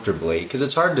comfortably, because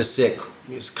it's hard to sit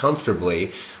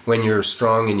comfortably when you're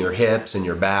strong in your hips and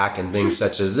your back and things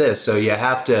such as this. So you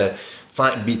have to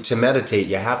to meditate,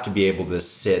 you have to be able to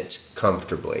sit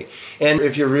comfortably. And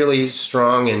if you're really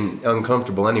strong and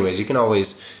uncomfortable anyways, you can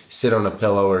always sit on a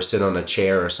pillow or sit on a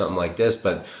chair or something like this.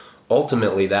 But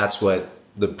ultimately, that's what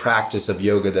the practice of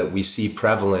yoga that we see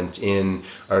prevalent in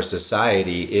our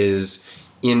society is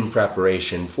in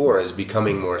preparation for, is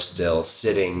becoming more still,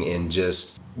 sitting and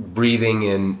just breathing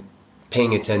and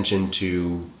paying attention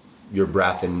to your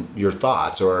breath and your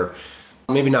thoughts, or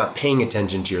maybe not paying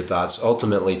attention to your thoughts,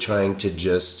 ultimately trying to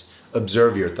just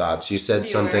observe your thoughts. You said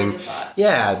something,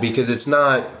 yeah, because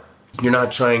you're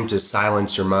not trying to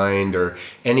silence your mind or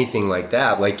anything like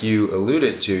that. Like you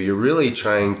alluded to, you're really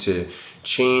trying to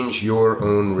change your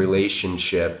own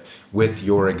relationship with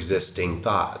your existing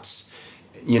thoughts.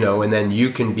 And then you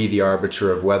can be the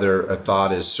arbiter of whether a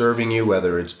thought is serving you,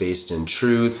 whether it's based in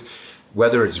truth,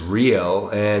 whether it's real,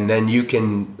 and then you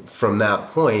can, from that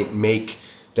point, make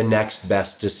the next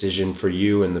best decision for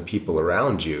you and the people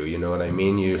around you. You know what I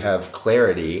mean? You have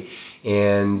clarity,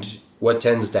 and what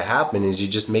tends to happen is you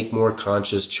just make more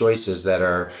conscious choices that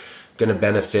are going to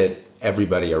benefit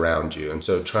everybody around you. And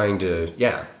so trying to,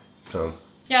 Yeah, and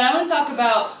I want to talk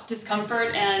about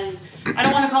discomfort, and I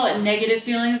don't want to call it negative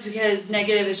feelings because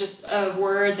negative is just a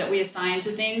word that we assign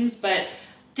to things, but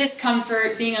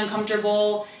discomfort, being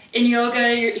uncomfortable. In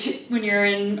yoga, when you're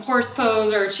in horse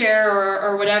pose or a chair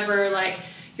or whatever, like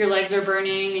your legs are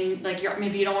burning and like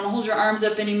maybe you don't want to hold your arms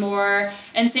up anymore.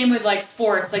 And same with like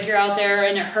sports, like you're out there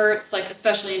and it hurts, like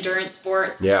especially endurance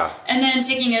sports. Yeah. And then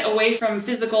taking it away from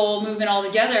physical movement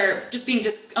altogether, just being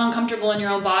uncomfortable in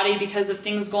your own body because of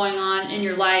things going on in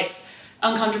your life,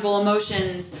 uncomfortable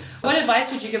emotions. What advice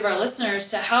would you give our listeners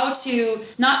to how to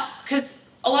because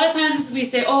a lot of times we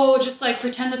say, just like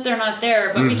pretend that they're not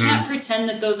there, but we can't pretend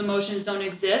that those emotions don't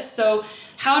exist. So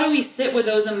how do we sit with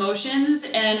those emotions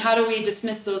and how do we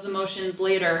dismiss those emotions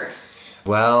later?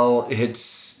 Well,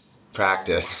 it's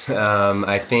practice.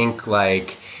 I think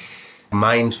like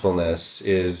mindfulness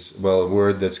is, a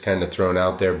word that's kind of thrown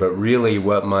out there, but really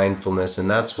what mindfulness, and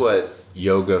that's what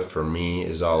yoga for me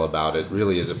is all about. It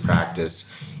really is a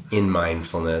practice in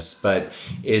mindfulness, but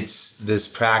it's this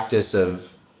practice of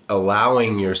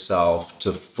allowing yourself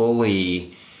to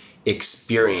fully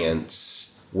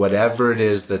experience whatever it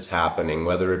is that's happening,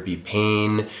 whether it be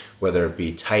pain, whether it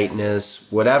be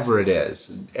tightness, whatever it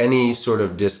is, any sort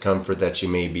of discomfort that you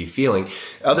may be feeling.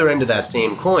 Other end of that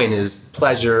same coin is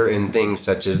pleasure in things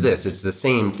such as this. It's the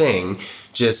same thing,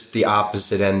 just the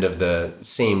opposite end of the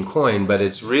same coin, but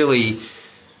it's really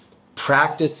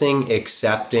practicing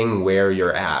accepting where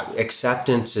you're at.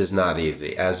 Acceptance is not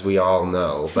easy, as we all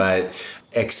know, but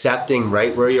accepting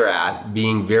right where you're at,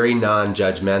 being very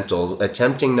non-judgmental,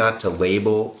 attempting not to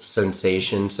label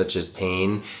sensations such as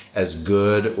pain as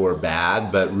good or bad,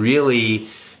 but really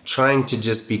trying to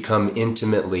just become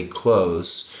intimately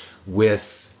close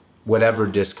with whatever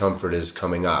discomfort is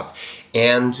coming up.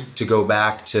 And to go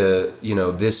back to,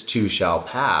 this too shall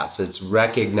pass. It's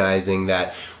recognizing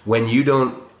that when you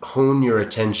don't hone your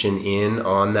attention in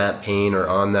on that pain or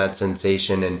on that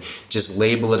sensation and just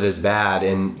label it as bad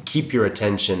and keep your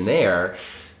attention there,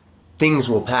 things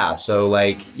will pass. So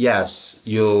like, yes,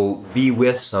 you'll be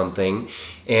with something,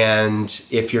 and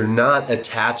if you're not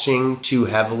attaching too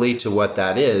heavily to what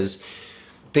that is,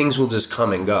 things will just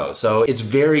come and go. So it's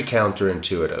very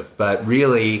counterintuitive, but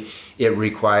really it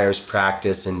requires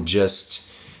practice and just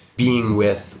being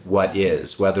with what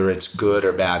is, whether it's good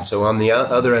or bad. So on the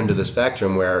other end of the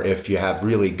spectrum, where if you have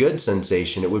really good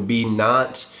sensation, it would be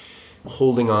not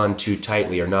holding on too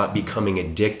tightly or not becoming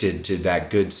addicted to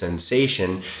that good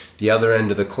sensation. The other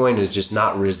end of the coin is just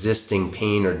not resisting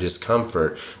pain or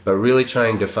discomfort, but really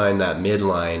trying to find that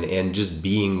midline and just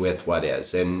being with what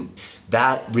is. And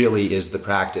that really is the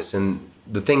practice. And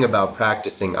the thing about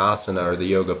practicing asana or the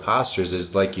yoga postures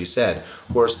is, like you said,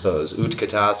 horse pose,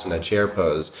 utkatasana, chair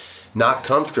pose, not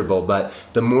comfortable, but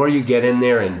the more you get in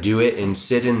there and do it and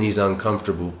sit in these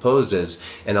uncomfortable poses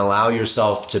and allow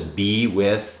yourself to be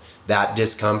with that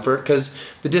discomfort, because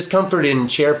the discomfort in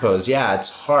chair pose, yeah, it's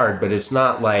hard, but it's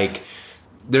not like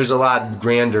there's a lot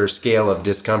grander scale of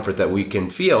discomfort that we can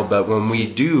feel. But when we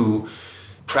do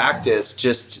practice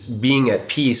just being at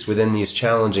peace within these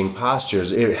challenging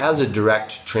postures, it has a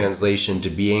direct translation to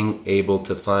being able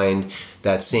to find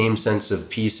that same sense of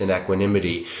peace and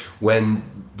equanimity when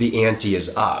the ante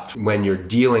is up, when you're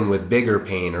dealing with bigger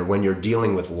pain or when you're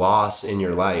dealing with loss in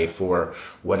your life or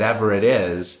whatever it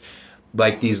is.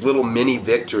 Like these little mini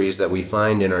victories that we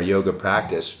find in our yoga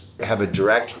practice have a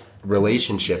direct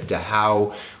relationship to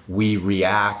how we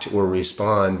react or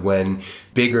respond when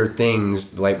bigger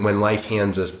things, like when life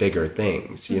hands us bigger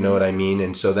things, you know what I mean?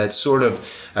 And so that's sort of,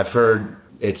 I've heard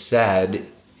it said,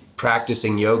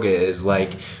 practicing yoga is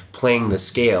like playing the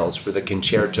scales for the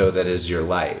concerto that is your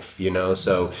life,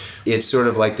 So it's sort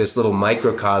of like this little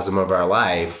microcosm of our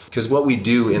life, because what we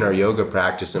do in our yoga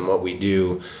practice and what we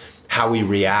do how we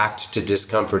react to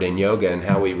discomfort in yoga and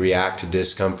how we react to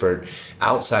discomfort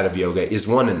outside of yoga is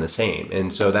one and the same.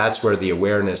 And so that's where the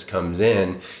awareness comes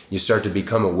in. You start to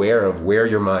become aware of where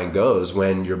your mind goes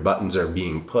when your buttons are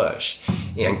being pushed.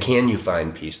 And can you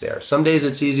find peace there? Some days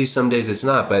it's easy, some days it's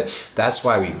not, but that's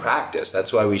why we practice.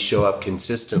 That's why we show up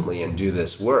consistently and do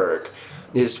this work,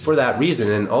 is for that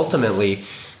reason. And ultimately,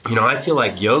 I feel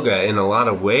like yoga in a lot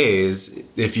of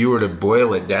ways, if you were to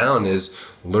boil it down, is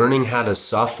learning how to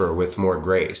suffer with more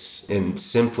grace. And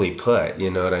simply put,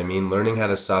 you know what I mean? Learning how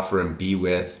to suffer and be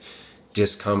with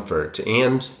discomfort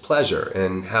and pleasure,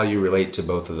 and how you relate to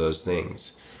both of those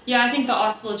things. Yeah, I think the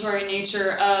oscillatory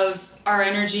nature of our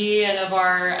energy and of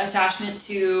our attachment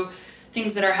to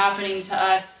things that are happening to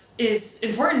us is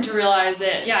important to realize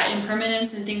that,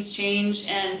 impermanence and things change.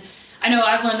 And I know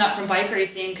I've learned that from bike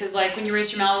racing, because like when you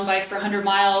race your mountain bike for 100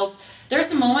 miles, there are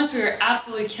some moments where you're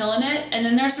absolutely killing it, and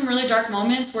then there's some really dark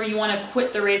moments where you want to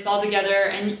quit the race altogether,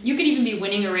 and you could even be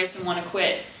winning a race and want to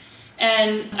quit.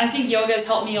 And I think yoga has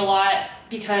helped me a lot,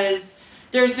 because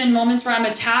there's been moments where I'm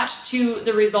attached to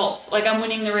the result. Like I'm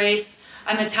winning the race,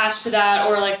 I'm attached to that,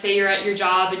 or like say you're at your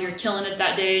job and you're killing it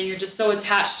that day and you're just so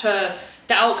attached to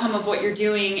the outcome of what you're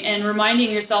doing, and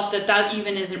reminding yourself that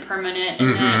even isn't permanent,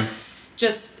 and that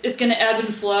just it's going to ebb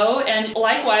and flow. And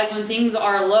likewise, when things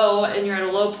are low and you're at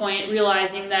a low point,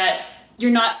 realizing that you're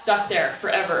not stuck there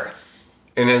forever.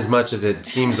 And as much as it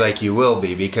seems like you will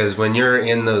be, because when you're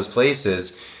in those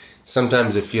places,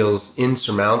 sometimes it feels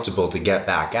insurmountable to get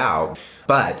back out,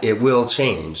 but it will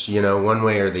change, one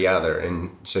way or the other.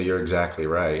 And so you're exactly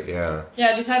right. Yeah.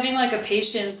 Yeah. Just having like a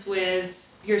patience with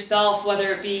yourself,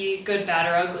 whether it be good, bad,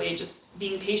 or ugly, just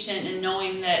being patient and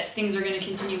knowing that things are going to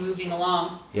continue moving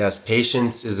along. Yes.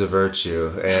 Patience is a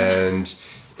virtue, and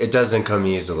it doesn't come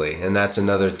easily. And that's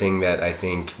another thing that I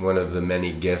think one of the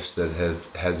many gifts that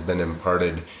has been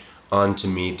imparted onto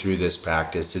me through this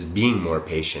practice is being more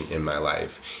patient in my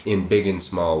life, in big and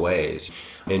small ways,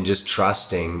 and just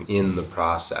trusting in the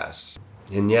process.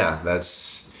 And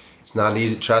it's not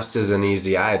easy. Trust isn't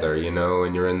easy either,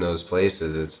 when you're in those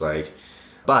places. It's like,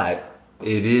 but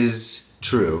it is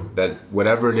true that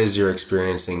whatever it is you're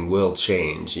experiencing will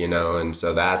change, and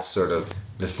so that's sort of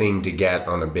the thing to get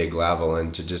on a big level,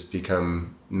 and to just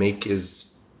make as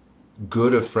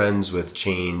good of friends with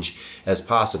change as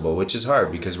possible, which is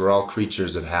hard because we're all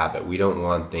creatures of habit. We don't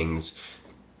want things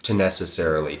to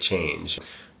necessarily change.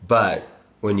 But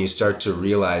when you start to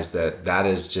realize that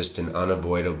is just an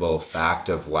unavoidable fact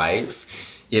of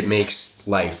life, it makes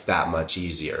life that much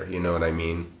easier. You know what I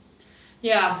mean?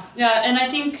 Yeah. And I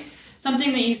think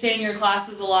something that you say in your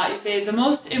classes a lot, you say the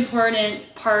most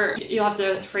important part, you'll have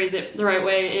to phrase it the right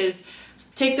way, is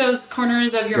take those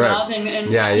corners of your mouth and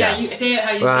you say it how you say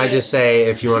it. Well, I just say,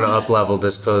 if you want to up-level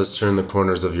this pose, turn the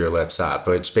corners of your lips up,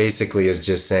 which basically is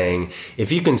just saying,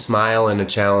 if you can smile in a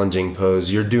challenging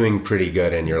pose, you're doing pretty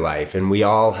good in your life. And we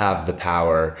all have the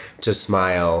power to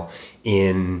smile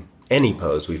in any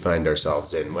pose we find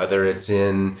ourselves in, whether it's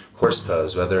in horse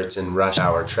pose, whether it's in rush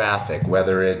hour traffic,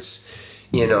 whether it's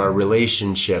in our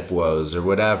relationship woes or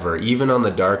whatever. Even on the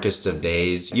darkest of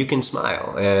days, you can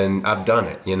smile. And I've done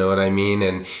it, you know what I mean?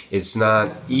 And it's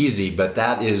not easy, but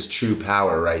that is true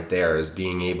power right there, is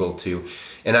being able to.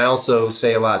 And I also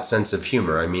say a lot, sense of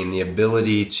humor. I mean, the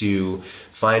ability to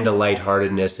find a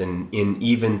lightheartedness in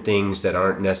even things that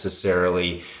aren't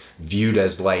necessarily viewed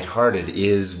as lighthearted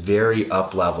is very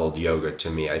up-leveled yoga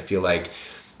to me. I feel like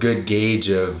good gauge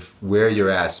of where you're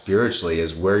at spiritually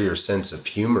is where your sense of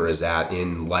humor is at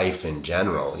in life in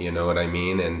general. You know what I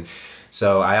mean? And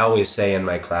so I always say in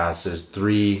my classes,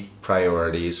 3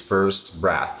 priorities. First,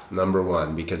 breath, number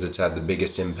 1, because it's had the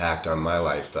biggest impact on my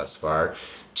life thus far.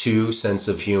 2, sense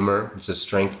of humor. It's a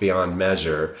strength beyond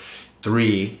measure.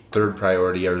 3, third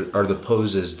priority, are the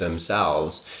poses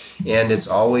themselves. And it's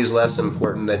always less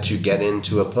important that you get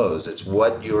into a pose. It's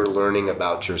what you're learning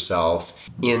about yourself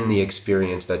in the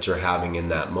experience that you're having in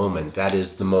that moment. That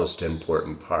is the most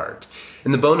important part.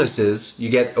 And the bonus is you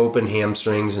get open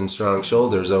hamstrings and strong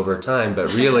shoulders over time.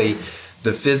 But really,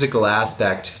 the physical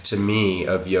aspect to me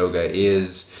of yoga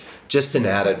is just an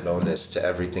added bonus to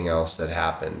everything else that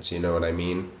happens. You know what I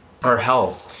mean? Our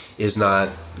health is not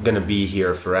going to be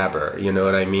here forever. You know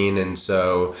what I mean? And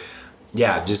so,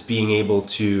 just being able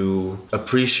to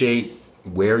appreciate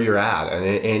where you're at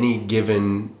any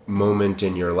given moment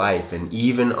in your life. And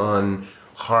even on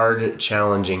hard,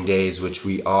 challenging days, which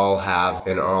we all have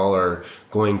and all are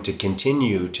going to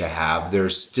continue to have,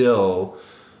 there's still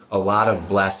a lot of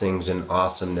blessings and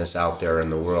awesomeness out there in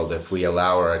the world if we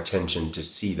allow our attention to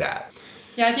see that.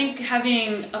 Yeah, I think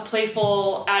having a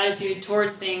playful attitude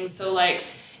towards things. So like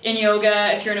in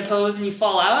yoga, if you're in a pose and you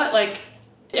fall out, like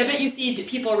I bet you see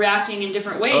people reacting in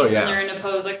different ways when they're in a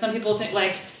pose. Like some people think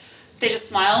like they just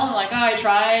smile and like, oh, I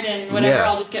tried and whatever,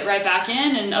 I'll just get right back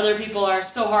in. And other people are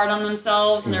so hard on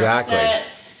themselves and they're upset.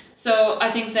 So I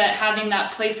think that having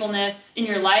that playfulness in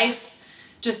your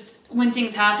life, just when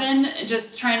things happen,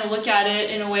 just trying to look at it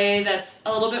in a way that's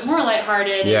a little bit more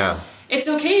lighthearted. Yeah. It's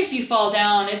okay if you fall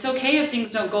down. It's okay if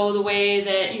things don't go the way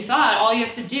that you thought. All you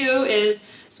have to do is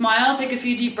smile, take a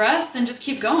few deep breaths, and just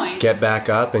keep going. Get back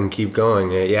up and keep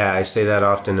going. Yeah, I say that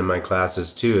often in my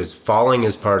classes too, is falling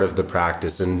is part of the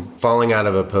practice, and falling out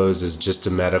of a pose is just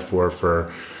a metaphor for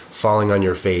falling on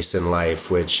your face in life,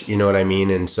 which, you know what I mean?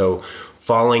 And so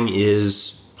falling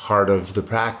is part of the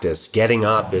practice. Getting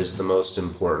up is the most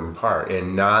important part,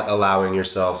 and not allowing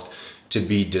yourself to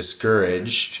be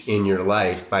discouraged in your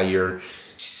life by your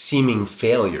seeming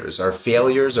failures. Our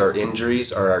failures, our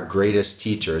injuries are our greatest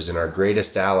teachers and our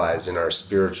greatest allies in our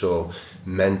spiritual,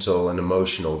 mental, and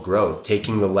emotional growth.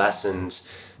 Taking the lessons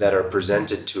that are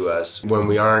presented to us when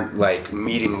we aren't like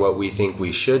meeting what we think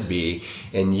we should be,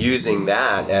 and using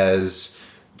that as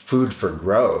food for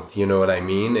growth, you know what I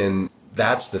mean? And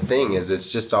that's the thing, is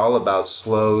it's just all about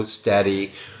slow,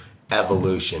 steady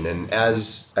evolution. And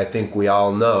as I think we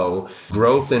all know,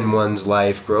 growth in one's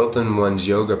life, growth in one's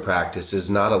yoga practice is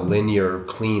not a linear,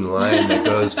 clean line that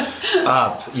goes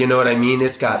up. You know what I mean?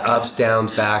 It's got ups,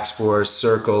 downs, backs, forwards,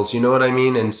 circles. You know what I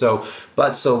mean? And so,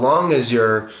 but so long as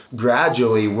you're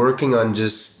gradually working on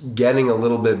just getting a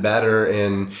little bit better,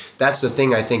 and that's the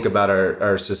thing I think about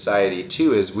our society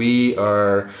too, is we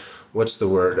are, what's the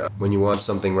word when you want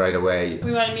something right away?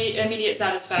 We want immediate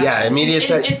satisfaction. Yeah,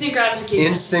 instant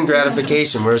gratification. Instant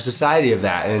gratification. We're a society of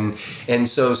that. And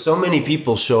so many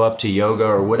people show up to yoga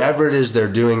or whatever it is they're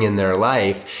doing in their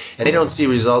life, and they don't see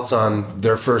results on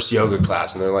their first yoga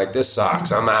class, and they're like, this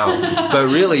sucks, I'm out. But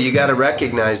really, you got to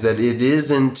recognize that it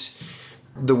isn't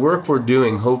the work we're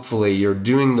doing. Hopefully, you're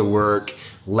doing the work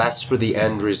less for the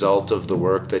end result of the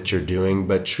work that you're doing,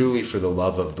 but truly for the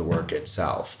love of the work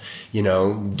itself. You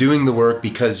know, doing the work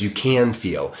because you can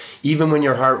feel, even when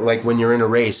your heart, like when you're in a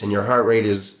race and your heart rate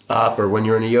is up, or when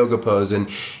you're in a yoga pose and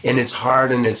it's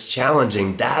hard and it's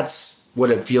challenging, that's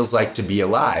what it feels like to be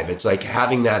alive. It's like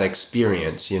having that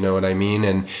experience, you know what I mean?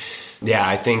 And yeah,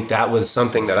 I think that was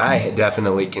something that I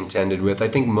definitely contended with. I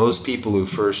think most people who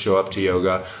first show up to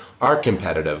yoga are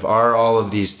competitive, are all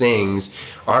of these things,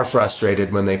 are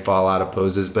frustrated when they fall out of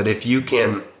poses. But if you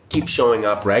can keep showing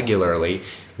up regularly,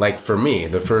 like for me,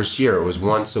 the first year it was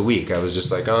once a week. I was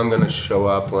just like, oh, I'm going to show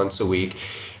up once a week.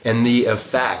 And the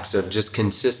effects of just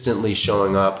consistently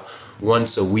showing up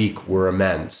once a week were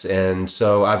immense. And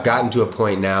so I've gotten to a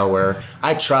point now where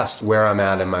I trust where I'm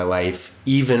at in my life,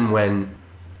 even when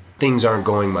things aren't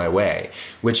going my way,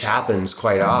 which happens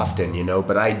quite often, you know,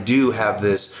 but I do have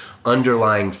this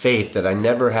underlying faith that I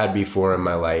never had before in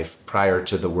my life prior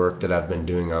to the work that I've been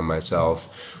doing on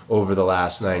myself over the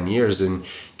last 9 years, and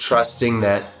trusting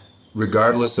that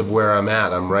regardless of where I'm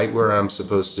at, I'm right where I'm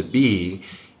supposed to be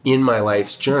in my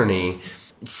life's journey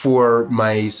for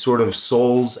my sort of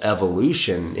soul's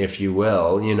evolution, if you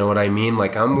will. You know what I mean?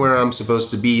 Like I'm where I'm supposed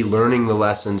to be, learning the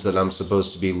lessons that I'm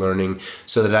supposed to be learning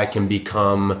so that I can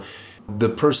become the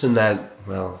person that,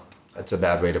 well, that's a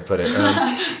bad way to put it.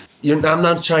 I'm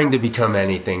not trying to become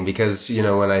anything, because, you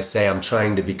know, when I say I'm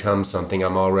trying to become something,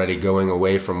 I'm already going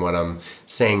away from what I'm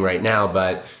saying right now,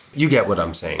 but you get what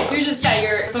I'm saying.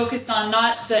 You're focused on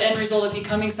not the end result of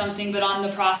becoming something, but on the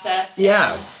process.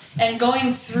 Yeah. And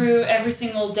going through every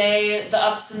single day, the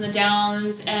ups and the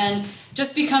downs, and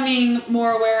just becoming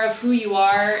more aware of who you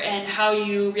are and how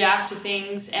you react to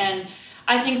things. And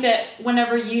I think that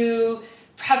whenever you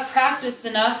have practiced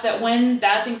enough, that when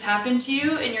bad things happen to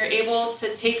you and you're able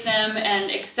to take them and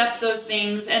accept those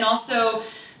things, and also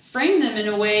frame them in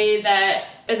a way that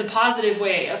is a positive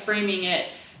way of framing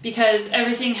it, because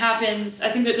everything happens. I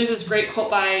think that there's this great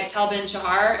quote by Tal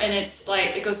Ben-Shahar, and it's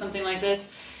like, it goes something like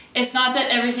this: it's not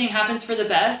that everything happens for the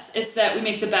best, it's that we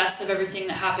make the best of everything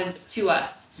that happens to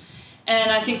us.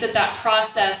 And I think that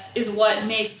process is what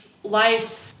makes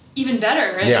life even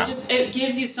better. And it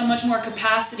gives you so much more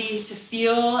capacity to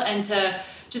feel and to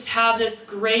just have this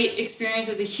great experience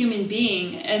as a human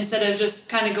being, instead of just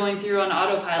kind of going through on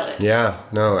autopilot. Yeah,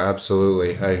 no,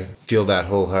 absolutely. I feel that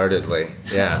wholeheartedly.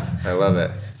 Yeah, I love it.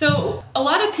 So a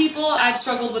lot of people, I've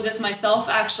struggled with this myself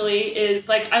actually, is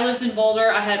like, I lived in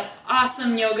Boulder. I had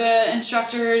awesome yoga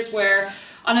instructors where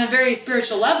on a very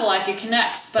spiritual level I could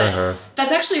connect, but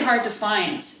that's actually hard to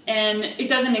find. And it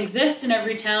doesn't exist in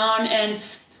every town. And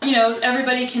you know,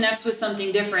 everybody connects with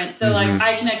something different. So like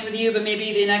I connect with you, but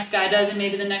maybe the next guy doesn't.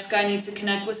 Maybe the next guy needs to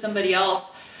connect with somebody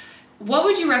else. what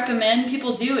would you recommend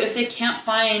people do if they can't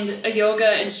find a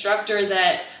yoga instructor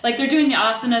that, like, they're doing the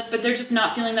asanas, but they're just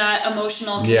not feeling that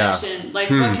emotional connection? Like,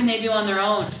 what can they do on their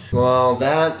own? Well,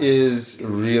 that is a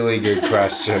really good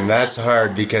question. That's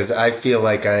hard because I feel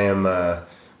like I am,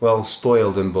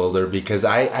 spoiled in Boulder because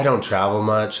I don't travel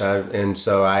much. And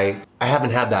so I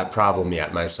haven't had that problem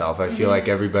yet myself. I feel like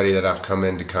everybody that I've come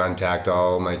into contact,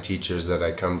 all my teachers that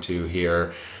I come to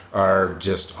here, are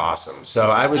just awesome.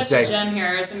 So I would say such a gem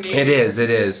here. It's amazing. It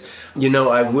is.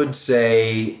 I would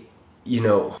say,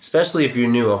 especially if you're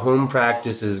new, a home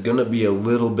practice is going to be a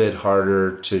little bit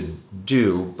harder to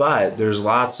do, but there's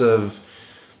lots of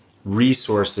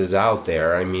resources out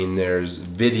there. I mean, there's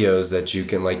videos that you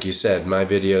can, like you said, my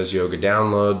videos, yoga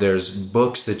download. There's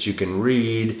books that you can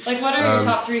read. Like, what are your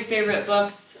top 3 favorite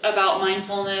books about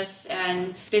mindfulness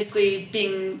and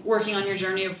basically working on your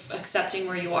journey of accepting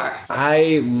where you are?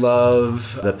 I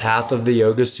love The Path of the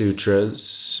Yoga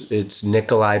Sutras. It's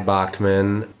Nikolai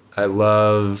Bachman. I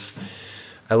love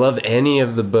any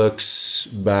of the books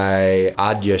by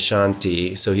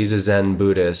Adyashanti. So he's a Zen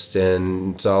Buddhist,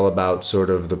 and it's all about sort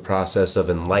of the process of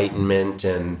enlightenment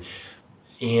and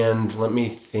let me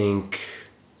think.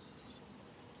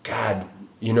 God,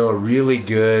 a really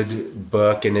good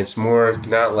book, and it's more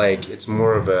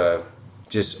of a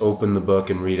just open the book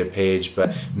and read a page,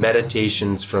 but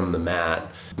Meditations from the Mat.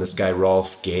 This guy,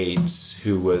 Rolf Gates,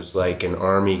 who was like an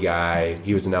army guy,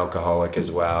 he was an alcoholic as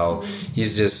well.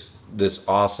 He's just this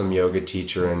awesome yoga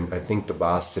teacher in, I think, the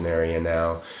Boston area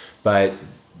now. But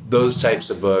those types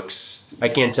of books, I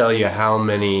can't tell you how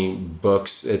many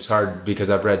books. It's hard because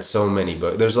I've read so many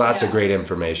books. There's lots of great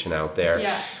information out there.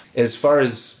 Yeah. As far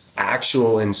as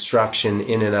actual instruction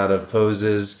in and out of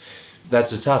poses,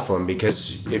 that's a tough one,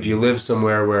 because if you live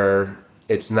somewhere where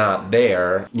it's not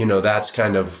there, that's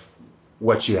kind of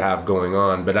what you have going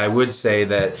on. But I would say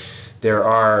that there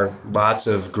are lots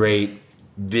of great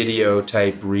video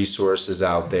type resources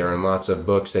out there and lots of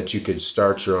books that you could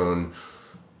start your own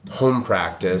home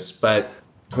practice. But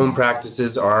home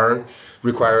practices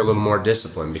require a little more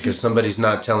discipline because somebody's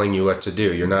not telling you what to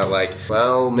do. You're not like,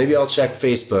 well, maybe I'll check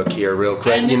Facebook here real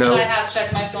quick. I have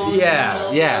checked my phone.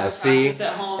 Yeah. See, at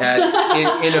home.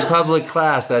 in a public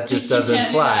class that just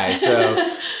doesn't fly.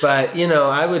 So, but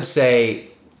I would say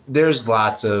there's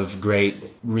lots of great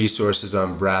resources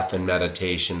on breath and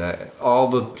meditation. All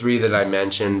the 3 that I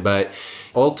mentioned, but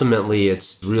ultimately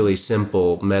it's really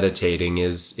simple. Meditating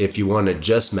is, if you want to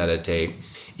just meditate,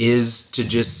 is to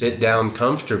just sit down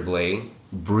comfortably,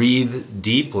 breathe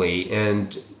deeply,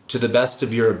 and to the best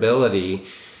of your ability,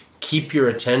 keep your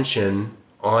attention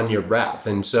on your breath.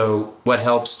 And so what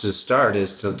helps to start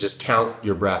is to just count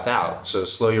your breath out. So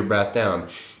slow your breath down.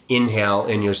 Inhale,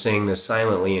 and you're saying this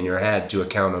silently in your head to a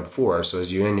count of 4. So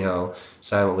as you inhale,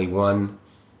 silently 1,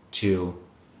 2,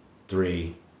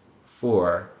 3,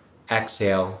 4.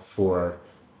 Exhale, 4,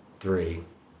 3,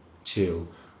 2,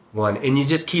 1. And you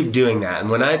just keep doing that. And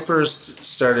when I first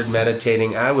started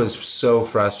meditating, I was so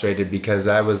frustrated because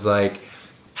I was like,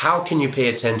 how can you pay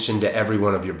attention to every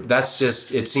one of your... That's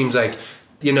just, it seems like,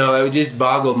 it just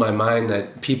boggled my mind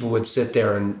that people would sit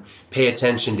there and pay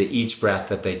attention to each breath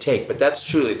that they take. But that's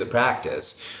truly the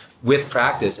practice. With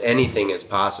practice, anything is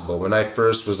possible. When I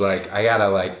first was like, I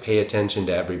gotta pay attention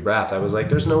to every breath, I was like,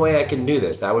 there's no way I can do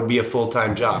this. That would be a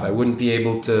full-time job. I wouldn't be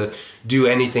able to do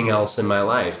anything else in my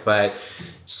life. But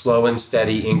slow and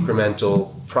steady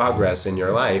incremental progress in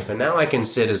your life. And now I can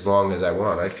sit as long as I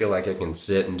want. I feel like I can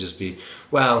sit and just be,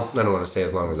 I don't want to say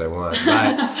as long as I want,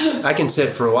 but I can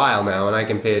sit for a while now and I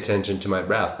can pay attention to my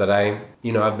breath. But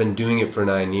I've been doing it for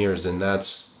 9 years, and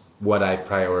that's what I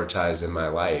prioritize in my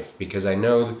life because I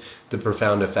know the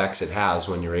profound effects it has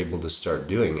when you're able to start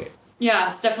doing it. Yeah,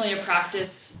 it's definitely a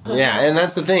practice. Yeah, and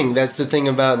that's the thing.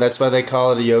 That's why they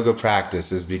call it a yoga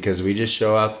practice, is because we just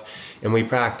show up and we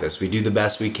practice. We do the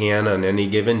best we can on any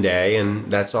given day,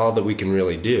 and that's all that we can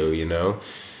really do,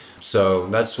 So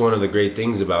that's one of the great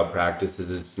things about practice,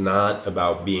 is it's not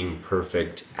about being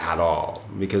perfect at all,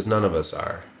 because none of us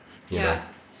are, you know?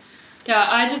 Yeah,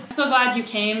 I just so glad you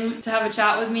came to have a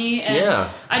chat with me. And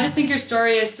I just think your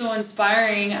story is so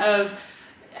inspiring of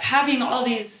having all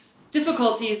these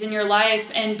difficulties in your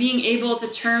life and being able to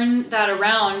turn that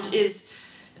around. It's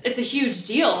a huge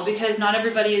deal because not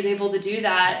everybody is able to do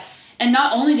that. And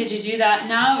not only did you do that,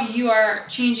 now you are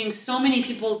changing so many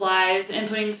people's lives and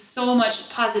putting so much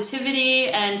positivity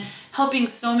and helping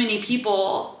so many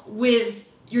people with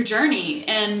your journey.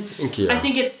 And thank you. I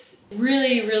think it's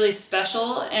really, really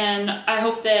special. And I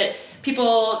hope that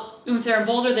people, if they're in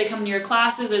Boulder, they come to your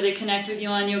classes or they connect with you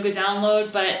on Yoga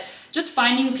Download. But just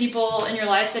finding people in your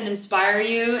life that inspire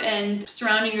you and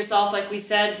surrounding yourself, like we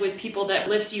said, with people that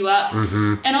lift you up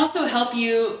and also help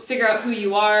you figure out who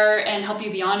you are and help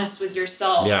you be honest with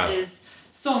yourself is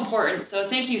so important. So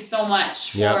thank you so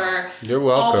much for You're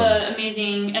welcome. all the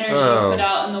amazing energy you put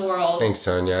out in the world. Thanks,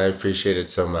 Sonia. I appreciate it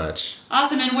so much.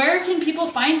 Awesome. And where can people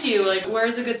find you? Like,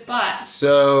 where's a good spot?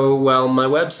 So, well, my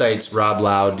website's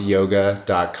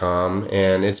robloudyoga.com,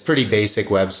 and it's a pretty basic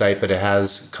website, but it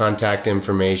has contact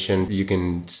information. You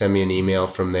can send me an email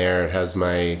from there. It has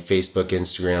my Facebook,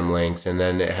 Instagram links, and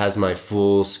then it has my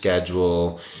full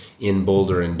schedule in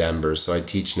Boulder and Denver. So I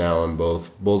teach now in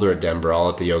both Boulder and Denver, all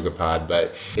at the Yoga Pod.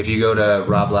 But if you go to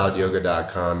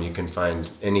robloudyoga.com, you can find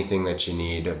anything that you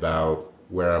need about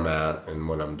where I'm at and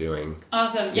what I'm doing.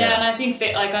 Awesome. Yeah, and I think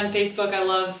like on Facebook, I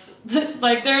love,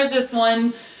 like there's this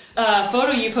one photo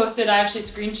you posted, I actually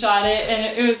screenshot it,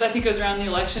 and it was, I think it was around the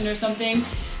election or something.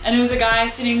 And it was a guy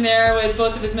sitting there with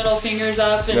both of his middle fingers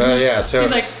up, and he's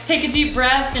like, take a deep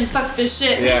breath and fuck this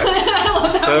shit. Yeah. I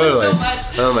love that one so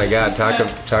much. Oh my God,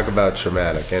 talk about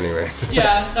traumatic anyways.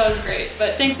 Yeah, that was great.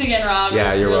 But thanks again, Rob.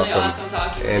 Yeah, you're really welcome. Awesome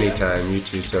talking with you. Anytime. You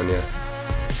too, Sonia.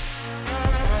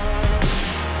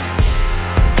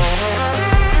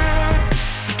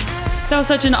 That was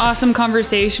such an awesome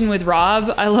conversation with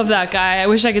Rob. I love that guy. I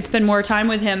wish I could spend more time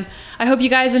with him. I hope you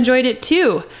guys enjoyed it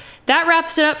too. That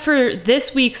wraps it up for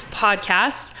this week's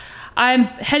podcast. I'm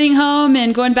heading home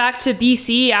and going back to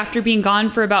BC after being gone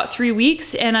for about 3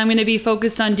 weeks, and I'm going to be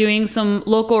focused on doing some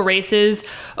local races.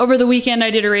 Over the weekend,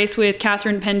 I did a race with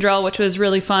Catherine Pendrell, which was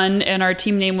really fun, and our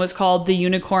team name was called the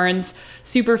Unicorns.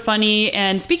 Super funny.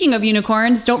 And speaking of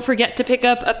unicorns, don't forget to pick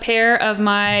up a pair of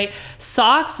my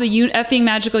socks, the effing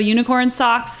magical unicorn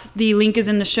socks. The link is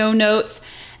in the show notes.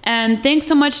 And thanks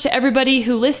so much to everybody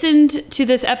who listened to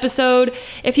this episode.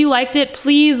 If you liked it,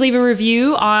 please leave a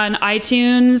review on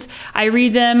iTunes. I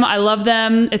read them. I love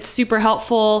them. It's super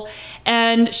helpful.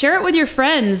 And share it with your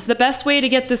friends. The best way to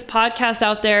get this podcast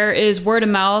out there is word of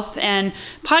mouth. And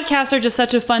podcasts are just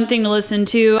such a fun thing to listen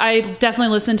to. I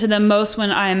definitely listen to them most when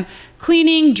I'm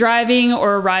cleaning, driving,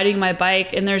 or riding my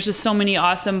bike. And there's just so many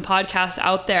awesome podcasts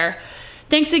out there.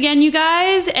 Thanks again, you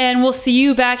guys. And we'll see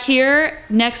you back here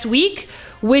next week.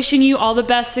 Wishing you all the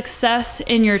best success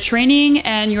in your training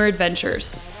and your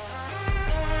adventures.